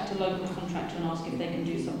contact a local contractor and ask if they can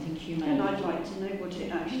do something humane. And I'd like to know what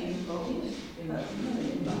it actually involves.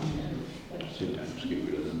 Sit down, just get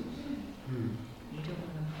rid of them. You don't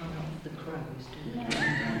want them hung up the crows, do you?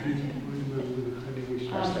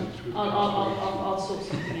 I'll sort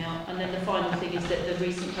something out. And then the final thing is that the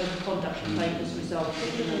recent code of conduct complaint has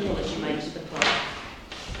resulted in an apology made to the club.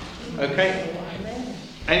 Okay.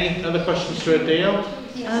 Any other questions to Odile?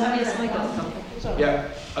 Yes, I got a couple. Sorry. Yeah.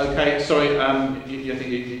 Okay. Sorry. I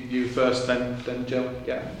think you first, then Jill.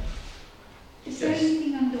 Yeah. Is there Yes.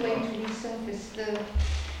 anything underway to resurface the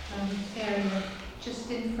area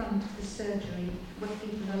just in front of the surgery where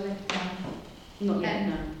people are left down? Not yet,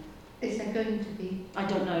 no. Is there going to be? I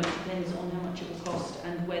don't know. It depends on how much it will cost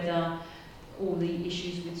and whether all the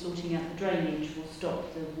issues with sorting out the drainage will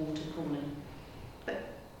stop the water pooling.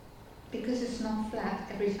 Because it's not flat,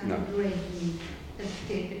 every time No. it rains,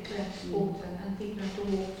 it collects water and people have to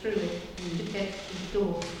walk through it to get to the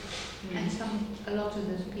door. And a lot of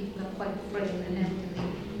those people are quite frail and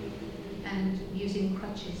elderly and using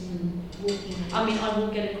crutches and walking. I mean, I will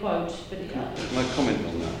get a quote, but Can I comment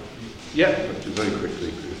on that? Yeah. Very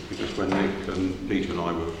quickly, because when Nick and Peter and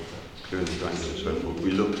I were doing the drainage and so forth,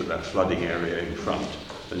 we looked at that flooding area in front,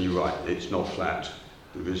 and you're right, it's not flat.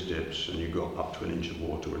 There is dips, and you've got up to 1 inch of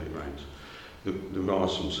water when it rains. There are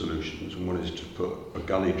some solutions, and one is to put a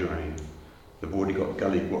gully drain. They've already got what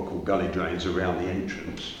are called gully drains around the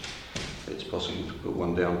entrance. It's possible to put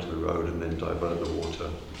one down to the road and then divert the water.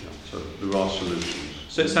 So there are solutions.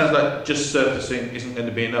 So it sounds like just surfacing isn't going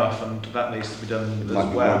to be enough, and that needs to be done It as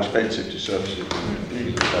might be well. more expensive to surface it.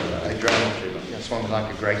 They drain through. That's one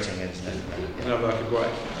like a grating, isn't it? No, like a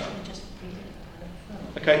great.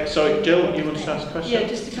 Okay, sorry, Jill, you want to ask a question? Yeah,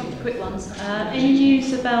 just a couple of quick ones. Any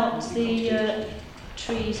news about the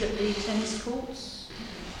trees at the tennis courts?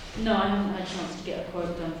 no, I haven't had a chance to get a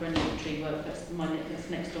quote done for any of the tree work. That's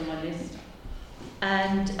next on my list.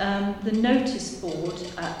 And the notice board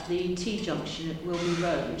at the T-junction at Wilby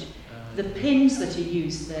Road, the pins that are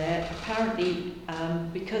used there, apparently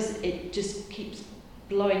because it just keeps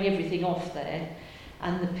blowing everything off there,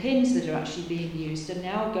 and the pins that are actually being used are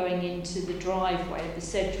now going into the driveway of the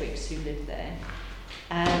Sedgwicks who live there,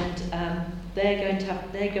 and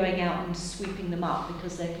they're going out and sweeping them up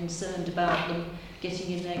because they're concerned about them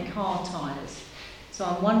getting in their car tyres. So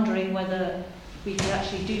I'm wondering whether we could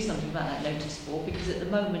actually do something about that notice board, because at the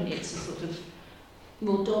moment it's a sort of...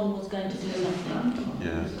 Well, Don was going to do something.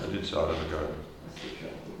 Yeah, I did say I'd have a go.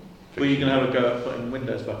 Were you going to have a go at putting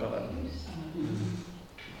windows back on that?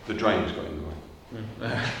 The drain's got in the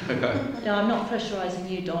way. Okay. No, I'm not pressurising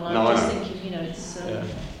you, Don. I'm No, I just know. thinking, it's Yeah.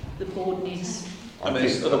 the board needs... I mean,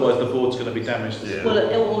 otherwise the board's going to be damaged. Yeah. Well,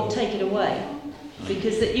 or take it away,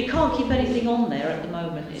 because you can't keep anything on there at the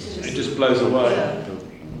moment. It's just... It just blows away. Yeah.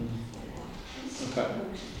 Okay.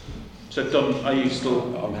 So, Don, are you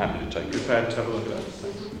still I'm happy to take it. prepared to have a look at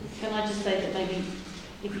that? Can I just say that maybe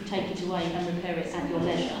if you take it away and repair it at your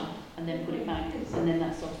leisure and then put it back, and then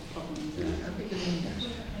that solves the problem.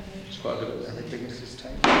 It's quite a good. Are the biggest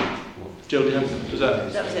take? Jill, do you have,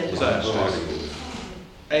 That was it. was that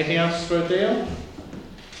anything else for a deal?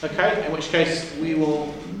 Okay, in which case we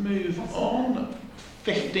will move on.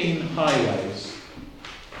 15 highways.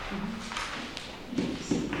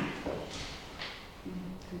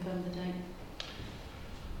 Confirm the date.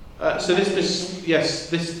 So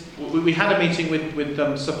we had a meeting with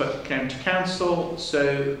Suffolk County Council.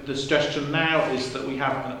 So the suggestion now is that we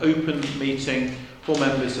have an open meeting for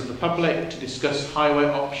members of the public to discuss highway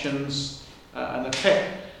options and the PIP.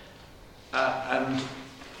 And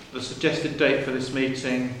the suggested date for this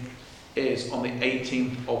meeting is on the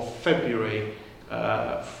 18th of February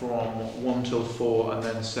from 1 till 4 and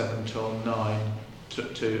then 7 till 9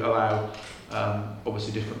 to allow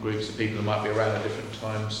obviously different groups of people who might be around at different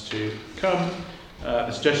times to come.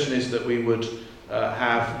 The suggestion is that we would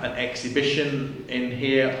have an exhibition in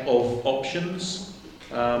here of options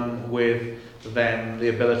with then the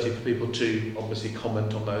ability for people to obviously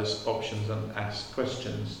comment on those options and ask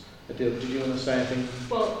questions. Adil, did you want to say anything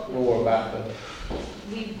more about that?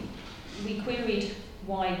 We queried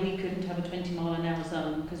why we couldn't have a 20-mile-an-hour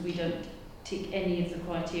zone, because we don't tick any of the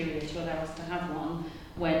criteria to allow us to have one,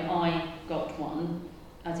 when I got one,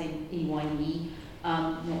 as in EYE,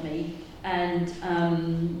 not me, and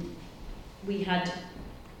we had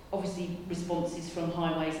obviously responses from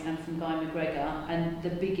Highways and from Guy McGregor, and the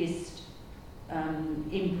biggest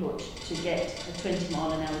input to get a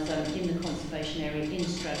 20-mile-an-hour zone in the conservation area in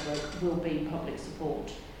Stradbroke will be public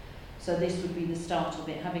support. So this would be the start of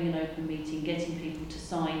it, having an open meeting, getting people to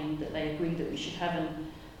sign that they agree that we should have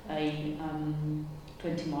a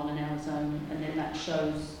 20-mile-an-hour zone, and then that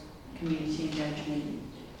shows community engagement.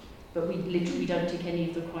 But we literally don't tick any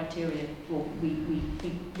of the criteria. Well, we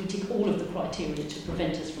tick all of the criteria to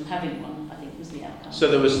prevent us from having one, I think was the outcome. So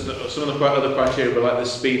there was some of the other criteria were like the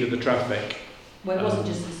speed of the traffic. Well, it wasn't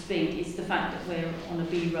just the speed, it's the fact that we're on a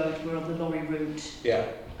B road, we're on the lorry route. Yeah.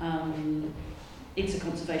 It's a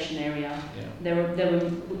conservation area. Yeah. There were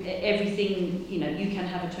everything, you know, you can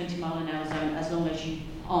have a 20-mile-an-hour zone as long as you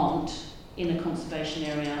aren't in a conservation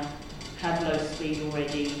area, have low speed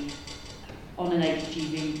already, on an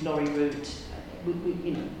HGV lorry route.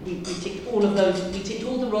 We ticked all of those, we ticked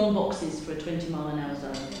all the wrong boxes for a 20-mile-an-hour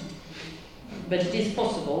zone. But it is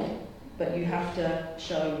possible, but you have to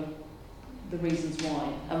show the reasons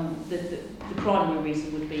why. The primary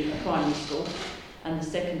reason would be a primary school, and the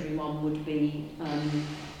secondary one would be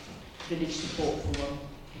village support for one.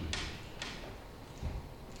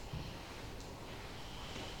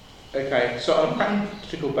 Okay, so on a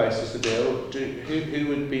practical basis, who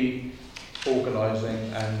would be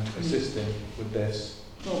organising and assisting with this?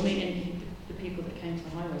 Well, me and the people that came to the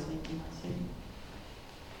Highways meeting, I think.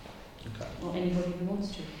 Okay. Or anybody who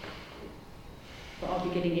wants to. But I'll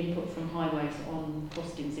be getting input from Highways on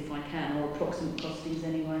costings if I can, or approximate costings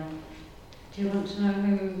anyway. Do you want to know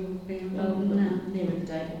who will be involved now? Nearer the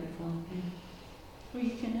date will be fine. Yeah. Well,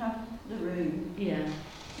 you can have the room. Yeah.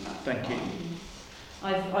 Thank you.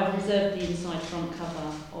 I've reserved the inside front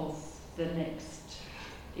cover of the next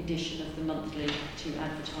edition of the monthly to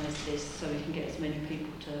advertise this, so we can get as many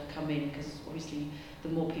people to come in, because obviously the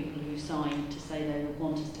more people who sign to say they would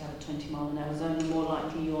want us to have a 20-mile-an-hour zone, the more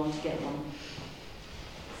likely you are to get one.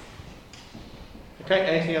 Okay,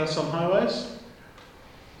 anything else on highways?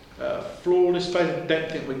 Floor display, I don't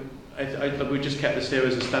think we just kept this here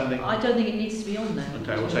as a standing. I don't think it needs to be on there.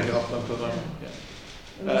 Okay, we'll take it off then for that. Yeah.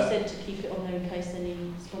 We said to keep it on there in case any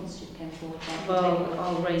sponsorship came forward. Well,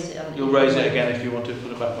 I'll raise it. You'll raise it again if you want to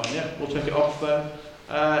put it back on. Yeah, we'll take it off then.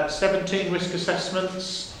 17 risk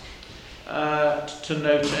assessments. To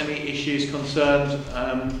note any issues concerned.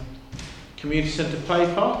 Community centre play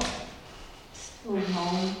park. All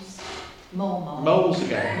moles. More moles. Moles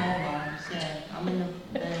again. More moles, yeah. I mean,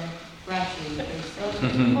 they're gradually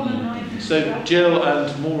increasing. So Jill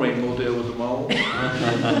and Maureen will deal with the mole.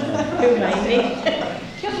 Who maybe?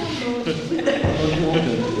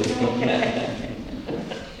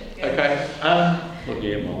 Okay.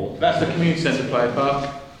 That's the community centre play park.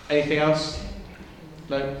 Anything else?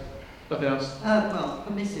 No? Nothing else? Well,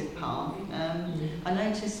 permissive path. I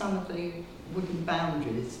noticed some of the wooden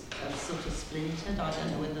boundaries are sort of splintered. I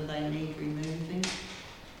don't know whether they need removing,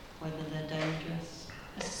 whether they're dangerous.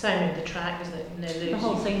 It's the same with the track, isn't it? No, The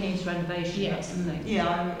whole thing needs renovation. Yeah. That's the thing. Yeah,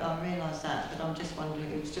 I realise that, but I'm just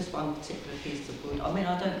wondering, it was just one particular piece of wood. I mean,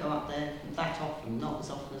 I don't go up there that often, not as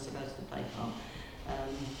often as I go to the play park,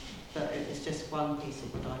 but it's just one piece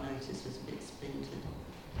of wood I noticed was a bit splintered.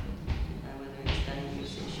 I don't know whether it's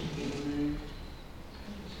dangerous, it should be removed.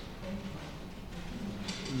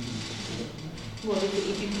 Well,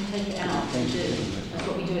 if you can take it out, that's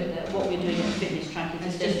what we do what we're doing at the fitness track.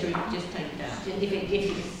 Is just take it out. If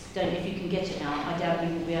you can get it out, I doubt we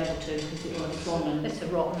will be able to, because it was gone and it's a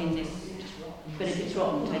rotten in this. But if it's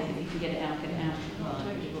rotten, take it. If you can get it out, get it out.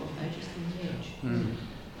 Totally rotten.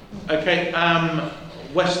 Okay.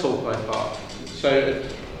 Westall Play Park. So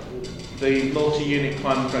the multi-unit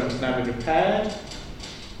climbing frame has now been repaired.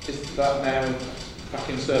 Is that now back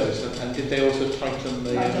in service? And did they also tighten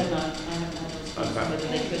the? I don't know. I haven't had a response whether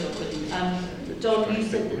they could or couldn't. Don, you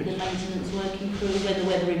said that the maintenance working crew, where the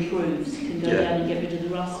weather improves, can go down and get rid of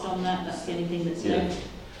the rust on that. That's the only thing that's left.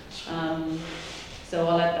 So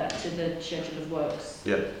I'll add that to the schedule of works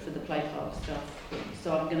for the play park stuff.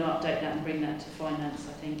 So I'm going to update that and bring that to finance,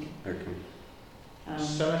 I think. Okay.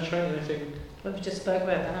 Cemetery, anything? Well, we just spoke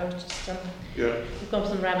about that. I was just yeah. We've gone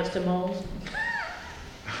from rabbits to moles.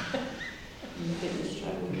 in the fitness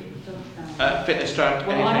track. Fitness track.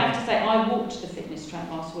 Well, I anything? have to say, I walked the fitness track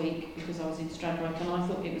last week because I was in Stradbroke, and I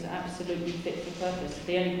thought it was absolutely fit for purpose.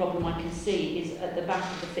 The only problem I can see is at the back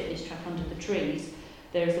of the fitness track under the trees,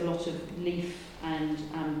 there is a lot of leaf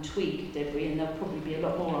and twig debris, and there'll probably be a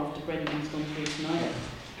lot more after Brendan's gone through tonight.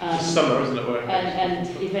 It's summer, isn't it? And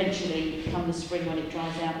eventually, come the spring when it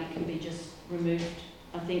dries out, it can be just removed.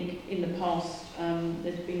 I think in the past,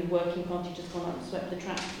 there's been a working party just gone up and swept the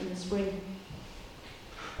track in the spring.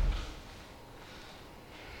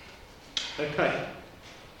 Okay.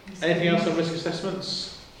 Anything else on risk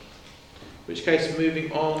assessments? In which case,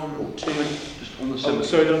 moving on to... Just on the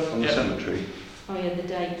cemetery. Cemetery. Oh yeah, the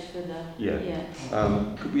date for the... Yeah.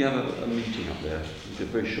 Could we have a meeting up there, a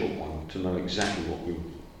very short one, to know exactly what we're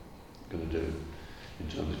going to do in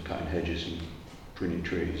terms of cutting hedges and pruning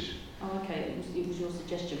trees? Oh, okay. It was your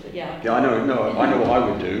suggestion, but yeah. Yeah, I know. No, I know what I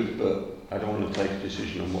would do, but I don't want to take a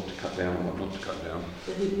decision on what to cut down and what not to cut down.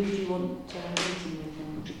 So who do you want to have a meeting with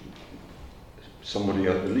then? Somebody,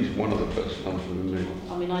 at least one other person other than me.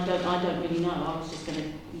 I mean, I don't really know. I was just going to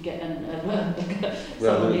get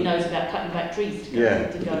someone who knows about cutting back trees to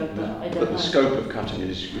go, but I don't know. But the scope of cutting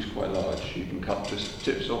is quite large. You can cut just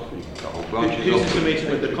tips off, and you can cut whole branches off. Who's the meeting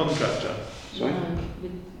with the contractor? Sorry?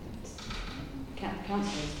 With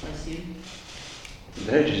councillors, I assume.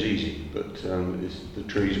 The hedge is easy, but it's the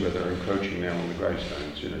trees where they're encroaching now on the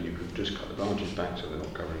gravestones. You know, you could just cut the branches back so they're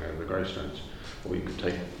not covering over the gravestones, or you could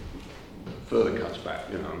take further cuts back.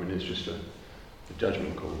 You know, I mean, it's just a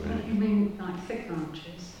judgment call, really. You mean like thick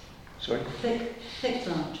branches? Sorry? Thick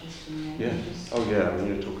branches, do you mean? Yeah. Oh, yeah. I mean,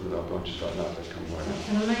 you're talking about branches like that. They come right up.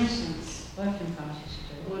 And the maintenance working party should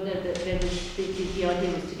do. Well, the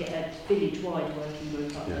idea was to get a village-wide working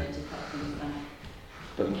group up there to cut things back.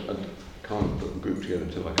 But I can't put a group together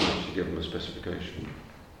until I can actually give them a specification.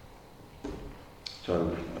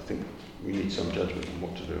 So I think we need some judgment on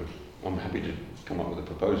what to do. I'm happy to come up with a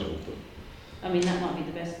proposal, but... I mean, that might be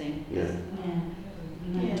the best thing. Yeah.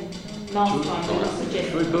 Last time we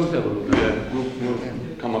suggested... We both have a look. Yeah,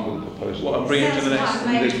 we'll come up with a proposal. What, and bring it to the next...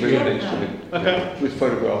 Bring it next to it. Okay. With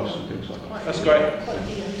photographs and things like that. That's great.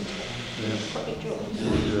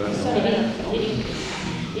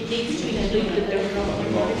 It needs to include the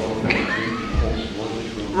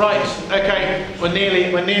Right, okay, we're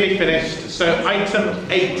nearly finished. So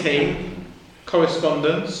item 18,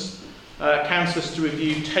 correspondence. Councillors to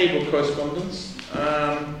review table correspondence.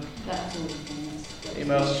 That's all.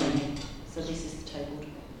 Emails. So this is the tabled.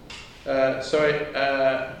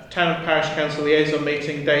 Town and Parish Council liaison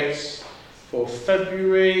meeting dates for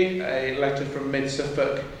February. A letter from Mid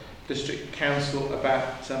Suffolk District Council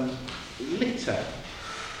about litter.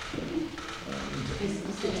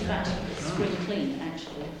 Is it about spring clean,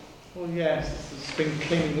 actually? Well, yes, it's the spring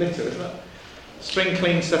cleaning litter, isn't it? Spring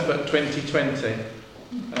Clean Suffolk 2020.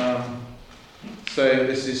 So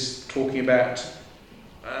this is talking about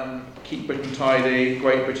Keep Britain Tidy,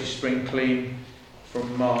 Great British Spring Clean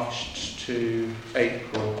from March to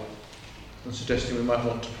April, and suggesting we might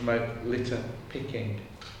want to promote litter picking.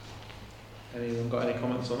 Anyone got any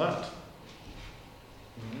comments on that?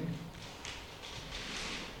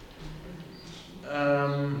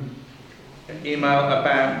 Email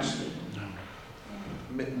about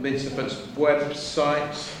Mid Suffolk's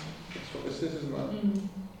website. That's what this is, isn't it?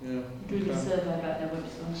 Yeah. Doing a survey about their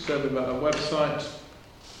website. Survey about our website.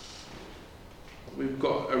 We've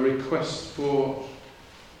got a request for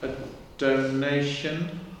a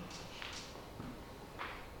donation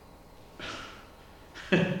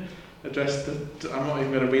addressed to, I'm not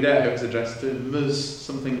even going to read out who it's addressed to, Ms.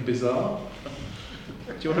 something bizarre.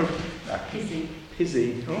 Do you want to...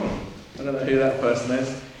 Pizzy. Oh, I don't know who that person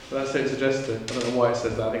is, but that's who it's addressed to. I don't know why it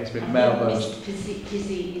says that. I think it's been mail merged. Pizzy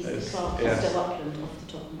is the clerk, Costa Upland, off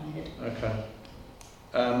the top of my head. Okay.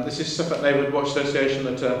 This is Suffolk Neighbourhood Watch Association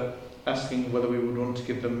that are asking whether we would want to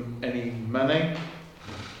give them any money.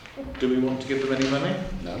 Do we want to give them any money?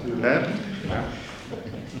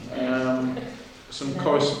 No. Some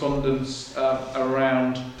correspondence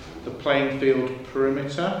around the Plainfield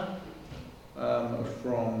perimeter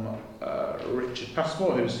from Richard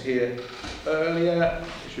Passmore, who's here earlier,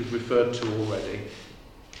 which we've referred to already.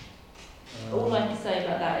 All I can say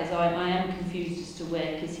about that is I am confused as to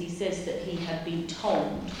where, because he says that he had been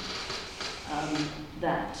told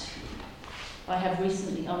that I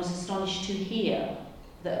was astonished to hear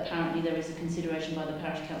that apparently there is a consideration by the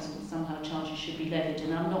parish council that somehow charges should be levied,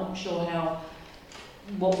 and I'm not sure how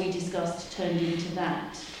what we discussed turned into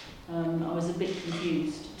that. I was a bit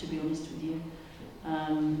confused, to be honest with you.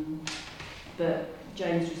 But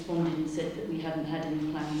James responded and said that we hadn't had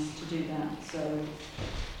any plans to do that, so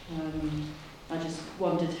I just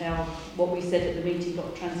wondered how what we said at the meeting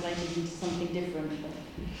got translated into something different. But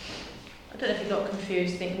I don't know if you got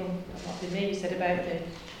confused, thinking, well, that might be me, you said about the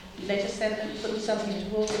leisure centre, putting something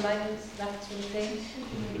towards the lanes, that sort of thing.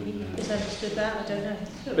 You misunderstood that, I don't know.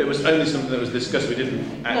 But it was only something that was discussed, we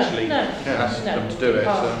didn't actually ask them to do it.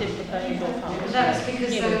 So. Didn't propose your part. That's because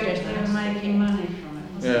they were making money from it.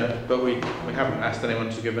 Yeah, but we haven't asked anyone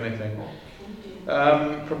to give anything.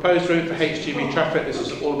 Proposed route for HGV traffic, this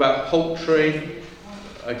is all about poultry.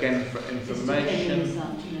 Again, for information.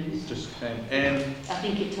 Just came in. I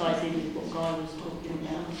think it ties in with what Guy was talking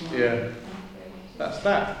about as well. Yeah, that's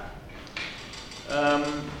that.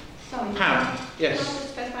 Sorry, Pam, yes. Can I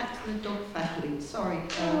just go back to the dog fouling? Sorry,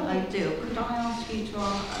 Odile. Could I ask you to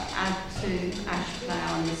add to ash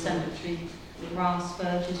plough and the cemetery grass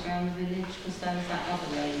verges around the village? Because there was that other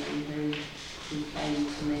lady who came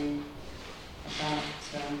to me about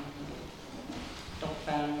dog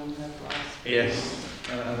fouling on her grass. Yes,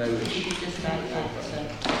 I know Could which. you just add that?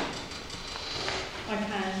 I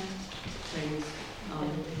can. Please.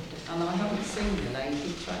 And I haven't seen the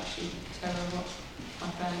lady to actually tell her what I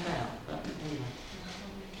found out, but anyway.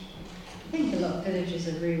 I think a lot of villages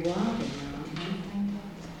are rewilding now, aren't they?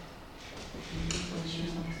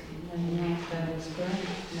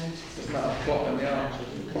 It's not a plot in the arch,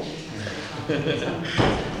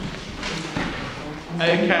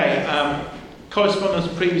 Okay, correspondence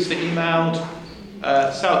previously emailed,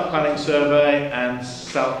 South Planning Survey and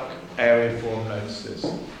South Area Forum notices.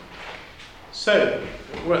 So,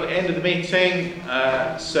 we're at the end of the meeting,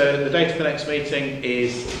 so the date of the next meeting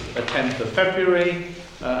is the 10th of February,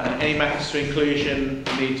 and any matters to inclusion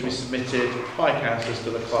need to be submitted by councillors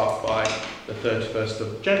to the clerk by the 31st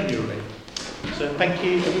of January. So thank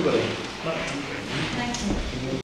you everybody. Thank you.